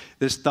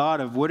this thought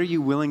of, what are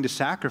you willing to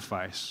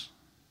sacrifice?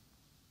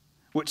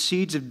 What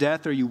seeds of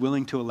death are you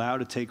willing to allow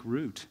to take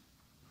root?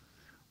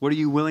 What are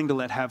you willing to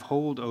let have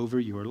hold over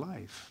your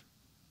life?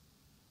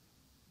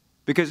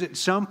 Because at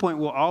some point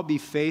we'll all be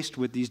faced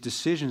with these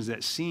decisions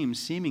that seem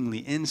seemingly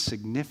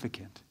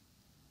insignificant.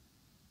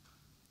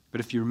 But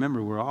if you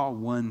remember, we're all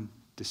one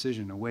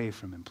decision away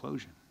from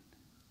implosion.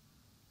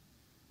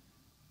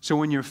 So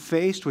when you're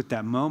faced with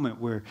that moment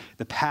where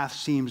the path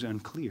seems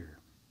unclear,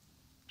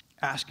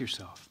 ask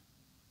yourself,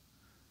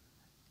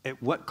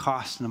 at what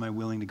cost am I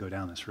willing to go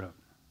down this road?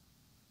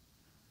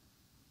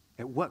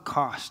 At what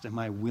cost am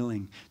I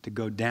willing to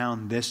go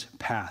down this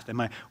path?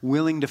 Am I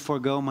willing to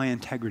forego my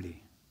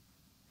integrity?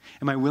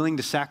 Am I willing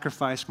to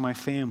sacrifice my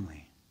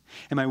family?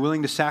 Am I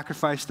willing to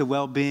sacrifice the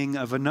well-being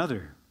of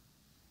another?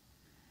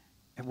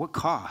 At what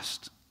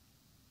cost?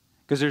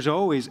 Because there's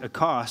always a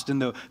cost, and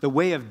the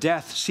way of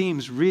death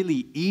seems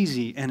really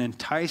easy and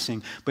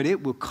enticing, but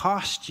it will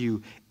cost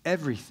you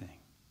everything.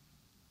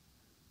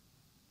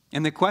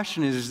 And the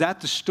question is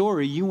that the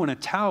story you want to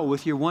tell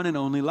with your one and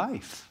only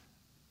life?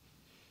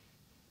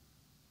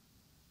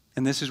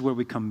 And this is where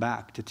we come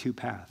back to two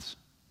paths.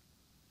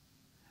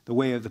 The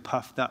way of the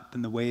puffed up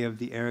and the way of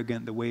the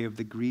arrogant, the way of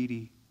the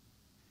greedy,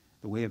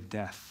 the way of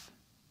death,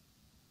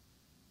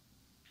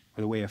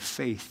 or the way of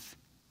faith,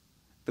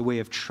 the way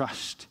of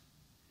trust,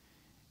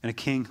 and a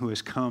king who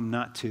has come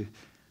not to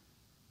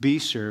be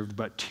served,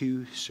 but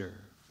to serve.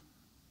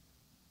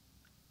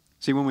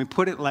 See, when we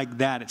put it like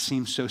that, it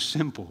seems so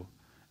simple.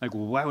 Like,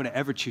 well, why would I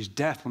ever choose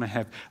death when I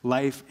have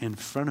life in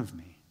front of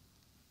me?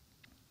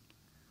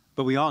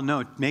 But we all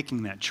know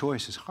making that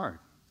choice is hard.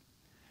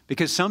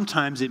 Because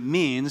sometimes it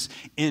means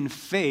in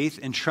faith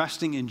and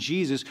trusting in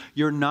Jesus,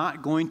 you're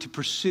not going to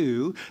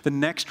pursue the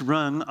next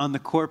rung on the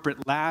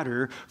corporate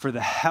ladder for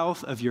the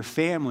health of your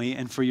family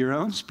and for your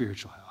own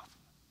spiritual health.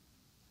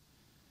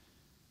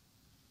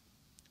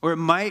 Or it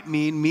might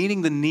mean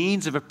meeting the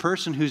needs of a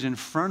person who's in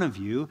front of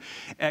you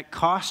at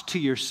cost to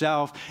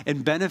yourself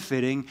and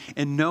benefiting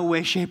in no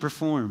way, shape, or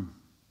form.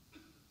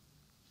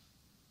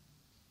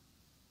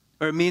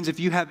 Or it means if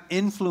you have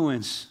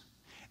influence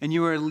and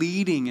you are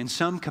leading in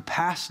some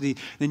capacity,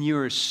 then you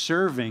are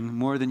serving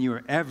more than you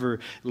are ever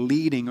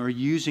leading or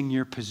using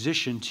your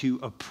position to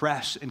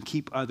oppress and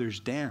keep others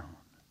down.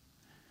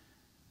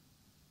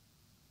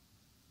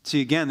 See,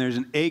 again, there's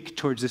an ache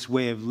towards this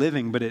way of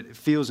living, but it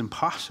feels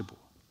impossible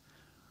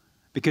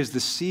because the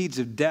seeds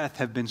of death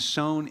have been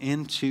sown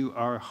into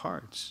our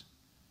hearts.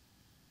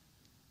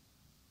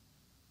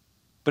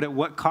 But at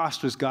what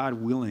cost was God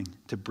willing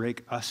to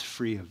break us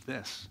free of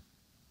this?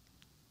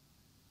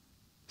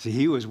 See,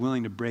 he was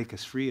willing to break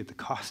us free at the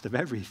cost of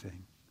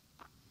everything.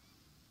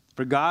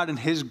 For God in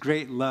his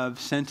great love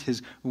sent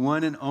his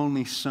one and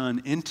only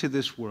Son into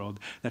this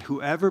world that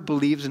whoever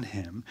believes in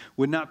him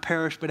would not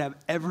perish but have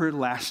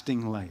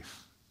everlasting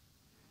life.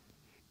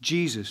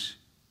 Jesus,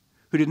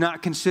 who did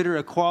not consider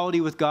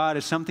equality with God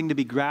as something to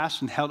be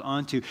grasped and held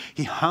onto,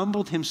 he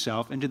humbled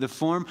himself into the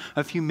form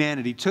of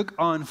humanity, took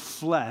on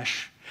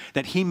flesh,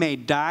 that he may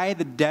die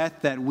the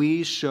death that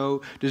we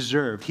so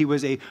deserve. He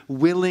was a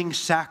willing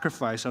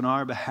sacrifice on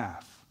our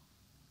behalf.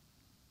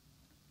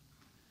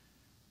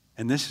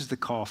 And this is the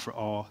call for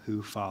all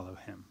who follow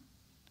him.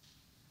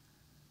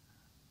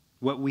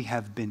 What we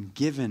have been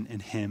given in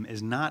him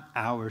is not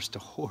ours to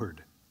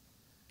hoard.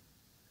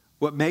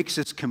 What makes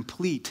us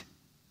complete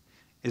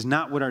is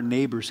not what our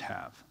neighbors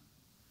have.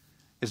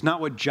 It's not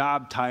what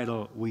job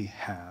title we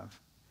have.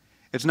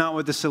 It's not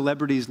what the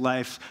celebrity's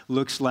life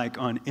looks like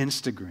on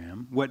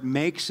Instagram. What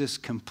makes us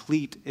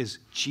complete is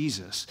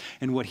Jesus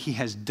and what he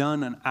has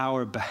done on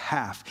our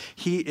behalf.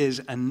 He is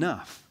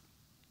enough.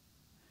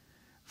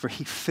 For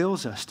he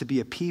fills us to be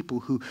a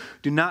people who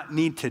do not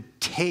need to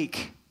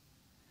take,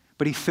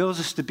 but he fills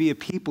us to be a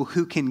people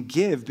who can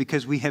give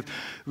because we have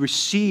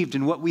received,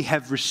 and what we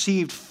have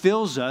received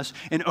fills us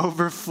and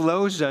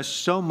overflows us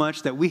so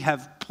much that we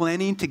have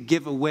plenty to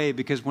give away,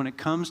 because when it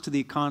comes to the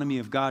economy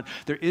of God,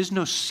 there is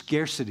no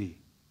scarcity.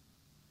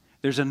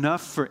 There's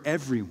enough for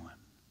everyone.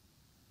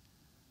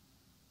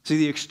 See,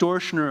 the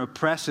extortioner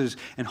oppresses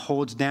and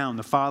holds down.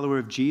 The follower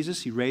of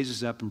Jesus, he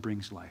raises up and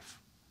brings life.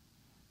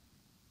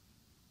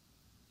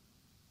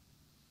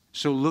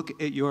 So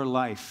look at your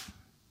life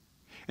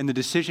and the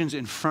decisions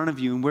in front of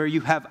you and where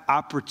you have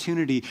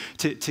opportunity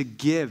to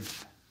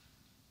give.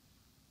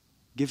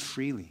 Give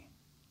freely.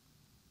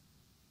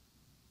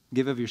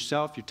 Give of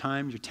yourself, your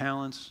time, your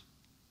talents,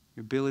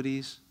 your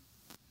abilities.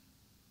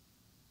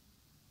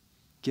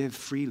 Give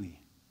freely.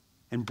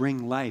 And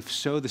bring life.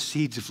 Sow the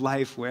seeds of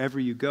life wherever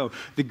you go.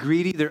 The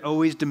greedy, they're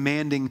always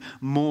demanding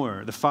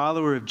more. The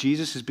follower of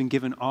Jesus has been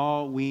given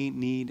all we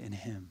need in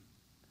him.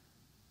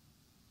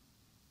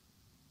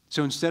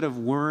 So instead of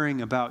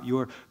worrying about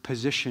your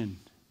position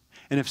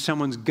and if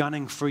someone's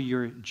gunning for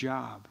your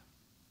job,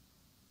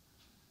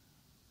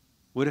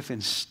 what if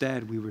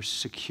instead we were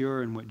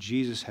secure in what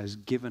Jesus has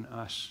given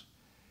us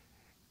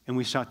and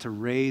we sought to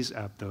raise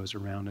up those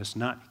around us,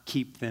 not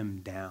keep them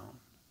down?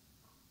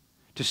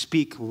 To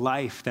speak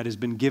life that has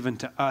been given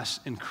to us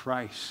in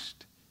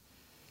Christ.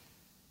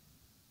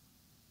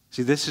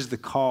 See, this is the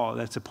call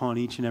that's upon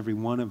each and every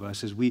one of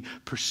us as we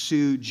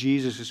pursue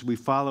Jesus, as we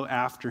follow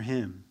after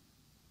him.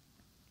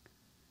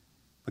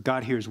 But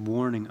God here is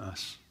warning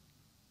us.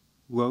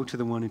 Woe to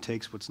the one who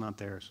takes what's not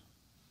theirs.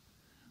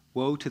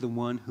 Woe to the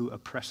one who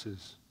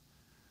oppresses.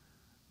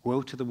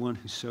 Woe to the one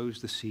who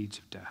sows the seeds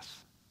of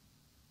death.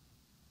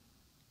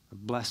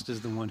 But blessed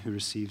is the one who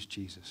receives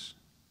Jesus.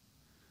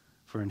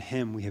 For in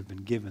him we have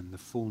been given the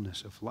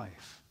fullness of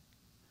life.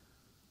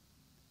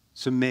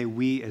 So may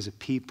we as a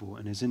people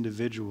and as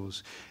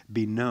individuals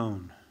be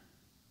known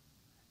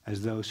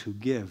as those who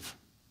give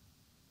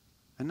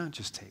and not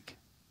just take.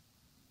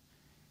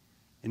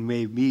 And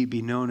may we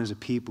be known as a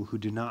people who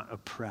do not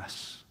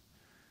oppress,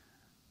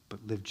 but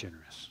live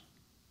generous.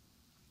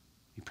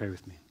 You pray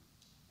with me.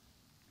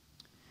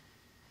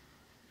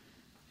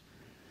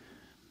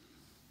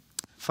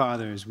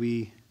 Father, as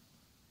we're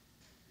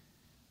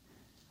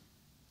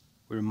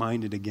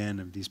reminded again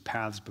of these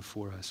paths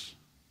before us.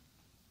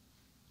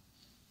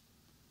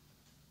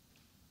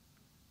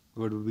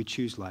 Lord, would we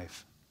choose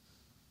life?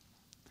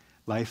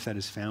 Life that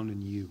is found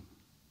in you.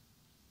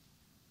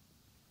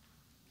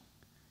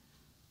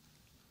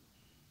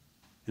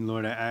 And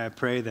Lord, I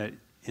pray that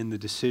in the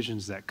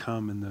decisions that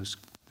come in those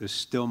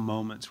still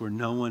moments where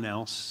no one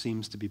else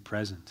seems to be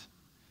present,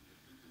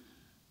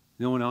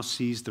 no one else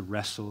sees the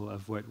wrestle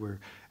of what we're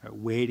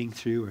wading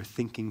through or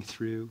thinking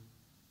through,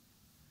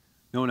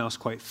 no one else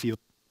quite feels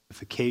the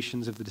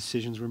ramifications of the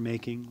decisions we're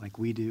making like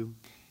we do.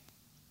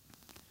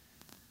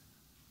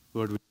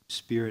 Lord, would your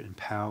Spirit and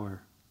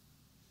power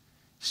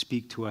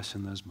speak to us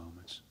in those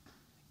moments.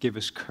 Give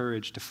us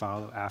courage to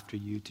follow after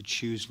you, to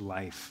choose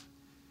life,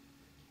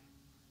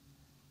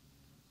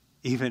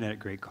 even at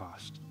great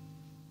cost.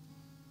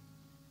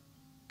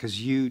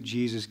 Because you,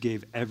 Jesus,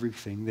 gave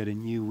everything that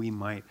in you we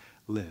might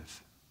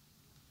live.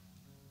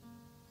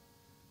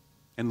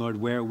 And Lord,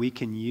 where we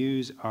can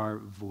use our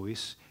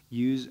voice,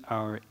 use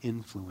our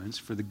influence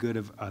for the good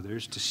of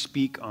others, to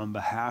speak on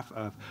behalf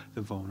of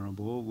the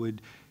vulnerable,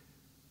 would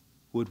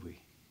we?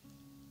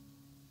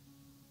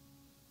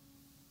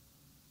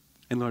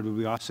 And Lord, would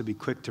we also be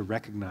quick to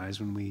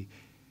recognize when we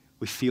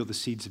feel the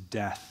seeds of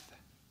death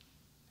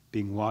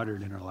being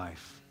watered in our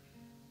life?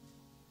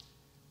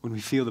 When we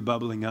feel the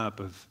bubbling up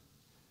of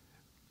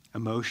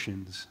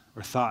emotions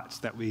or thoughts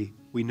that we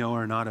know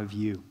are not of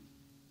you,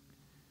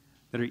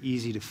 that are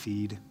easy to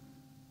feed,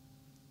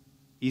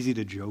 easy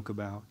to joke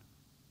about.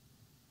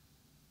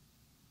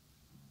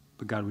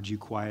 But God, would you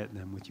quiet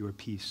them with your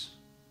peace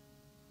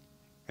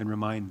and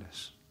remind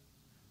us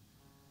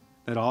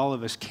that all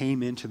of us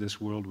came into this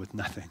world with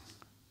nothing.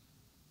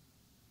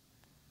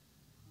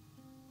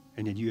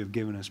 And yet you have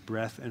given us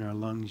breath in our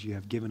lungs. You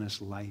have given us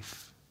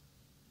life.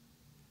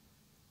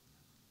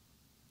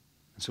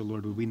 And so,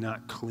 Lord, would we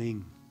not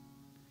cling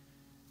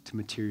to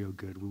material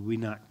good? Would we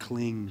not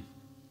cling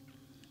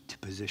to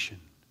position?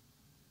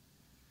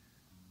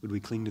 Would we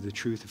cling to the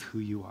truth of who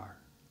you are?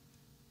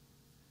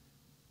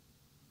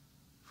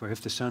 For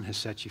if the Son has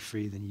set you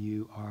free, then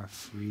you are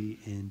free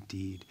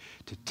indeed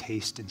to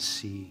taste and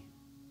see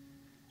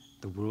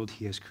the world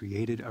he has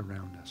created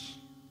around us.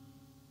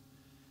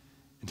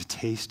 And to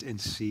taste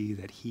and see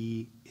that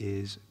he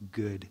is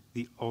good,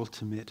 the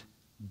ultimate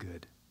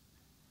good.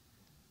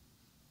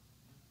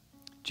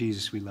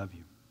 Jesus, we love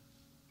you.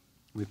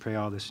 We pray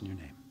all this in your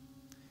name.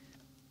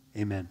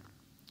 Amen.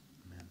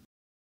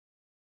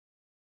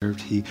 Amen.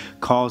 He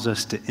calls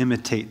us to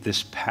imitate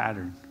this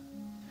pattern,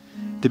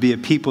 to be a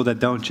people that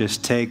don't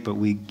just take, but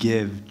we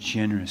give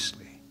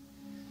generously.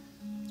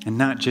 And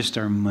not just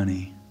our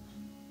money,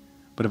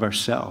 but of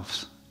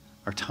ourselves,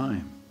 our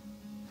time,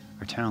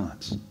 our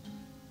talents.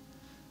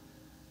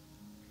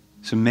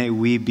 So may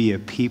we be a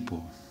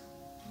people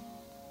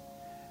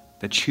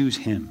that choose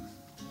him,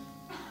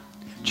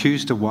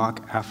 choose to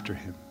walk after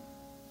him,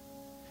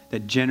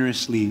 that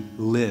generously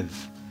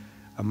live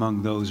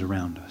among those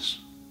around us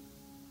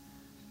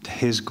to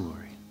his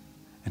glory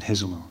and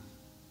his alone.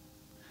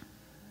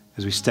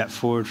 As we step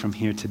forward from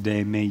here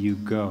today, may you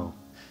go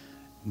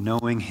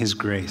knowing his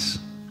grace,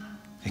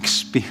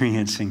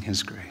 experiencing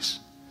his grace,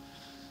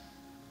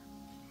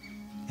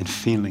 and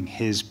feeling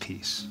his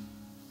peace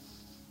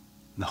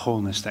and the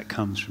wholeness that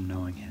comes from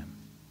knowing him.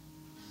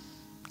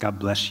 God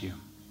bless you.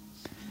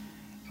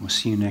 And we'll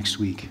see you next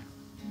week.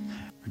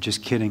 We're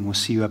just kidding. We'll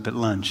see you up at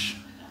lunch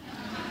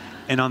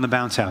and on the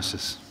bounce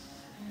houses.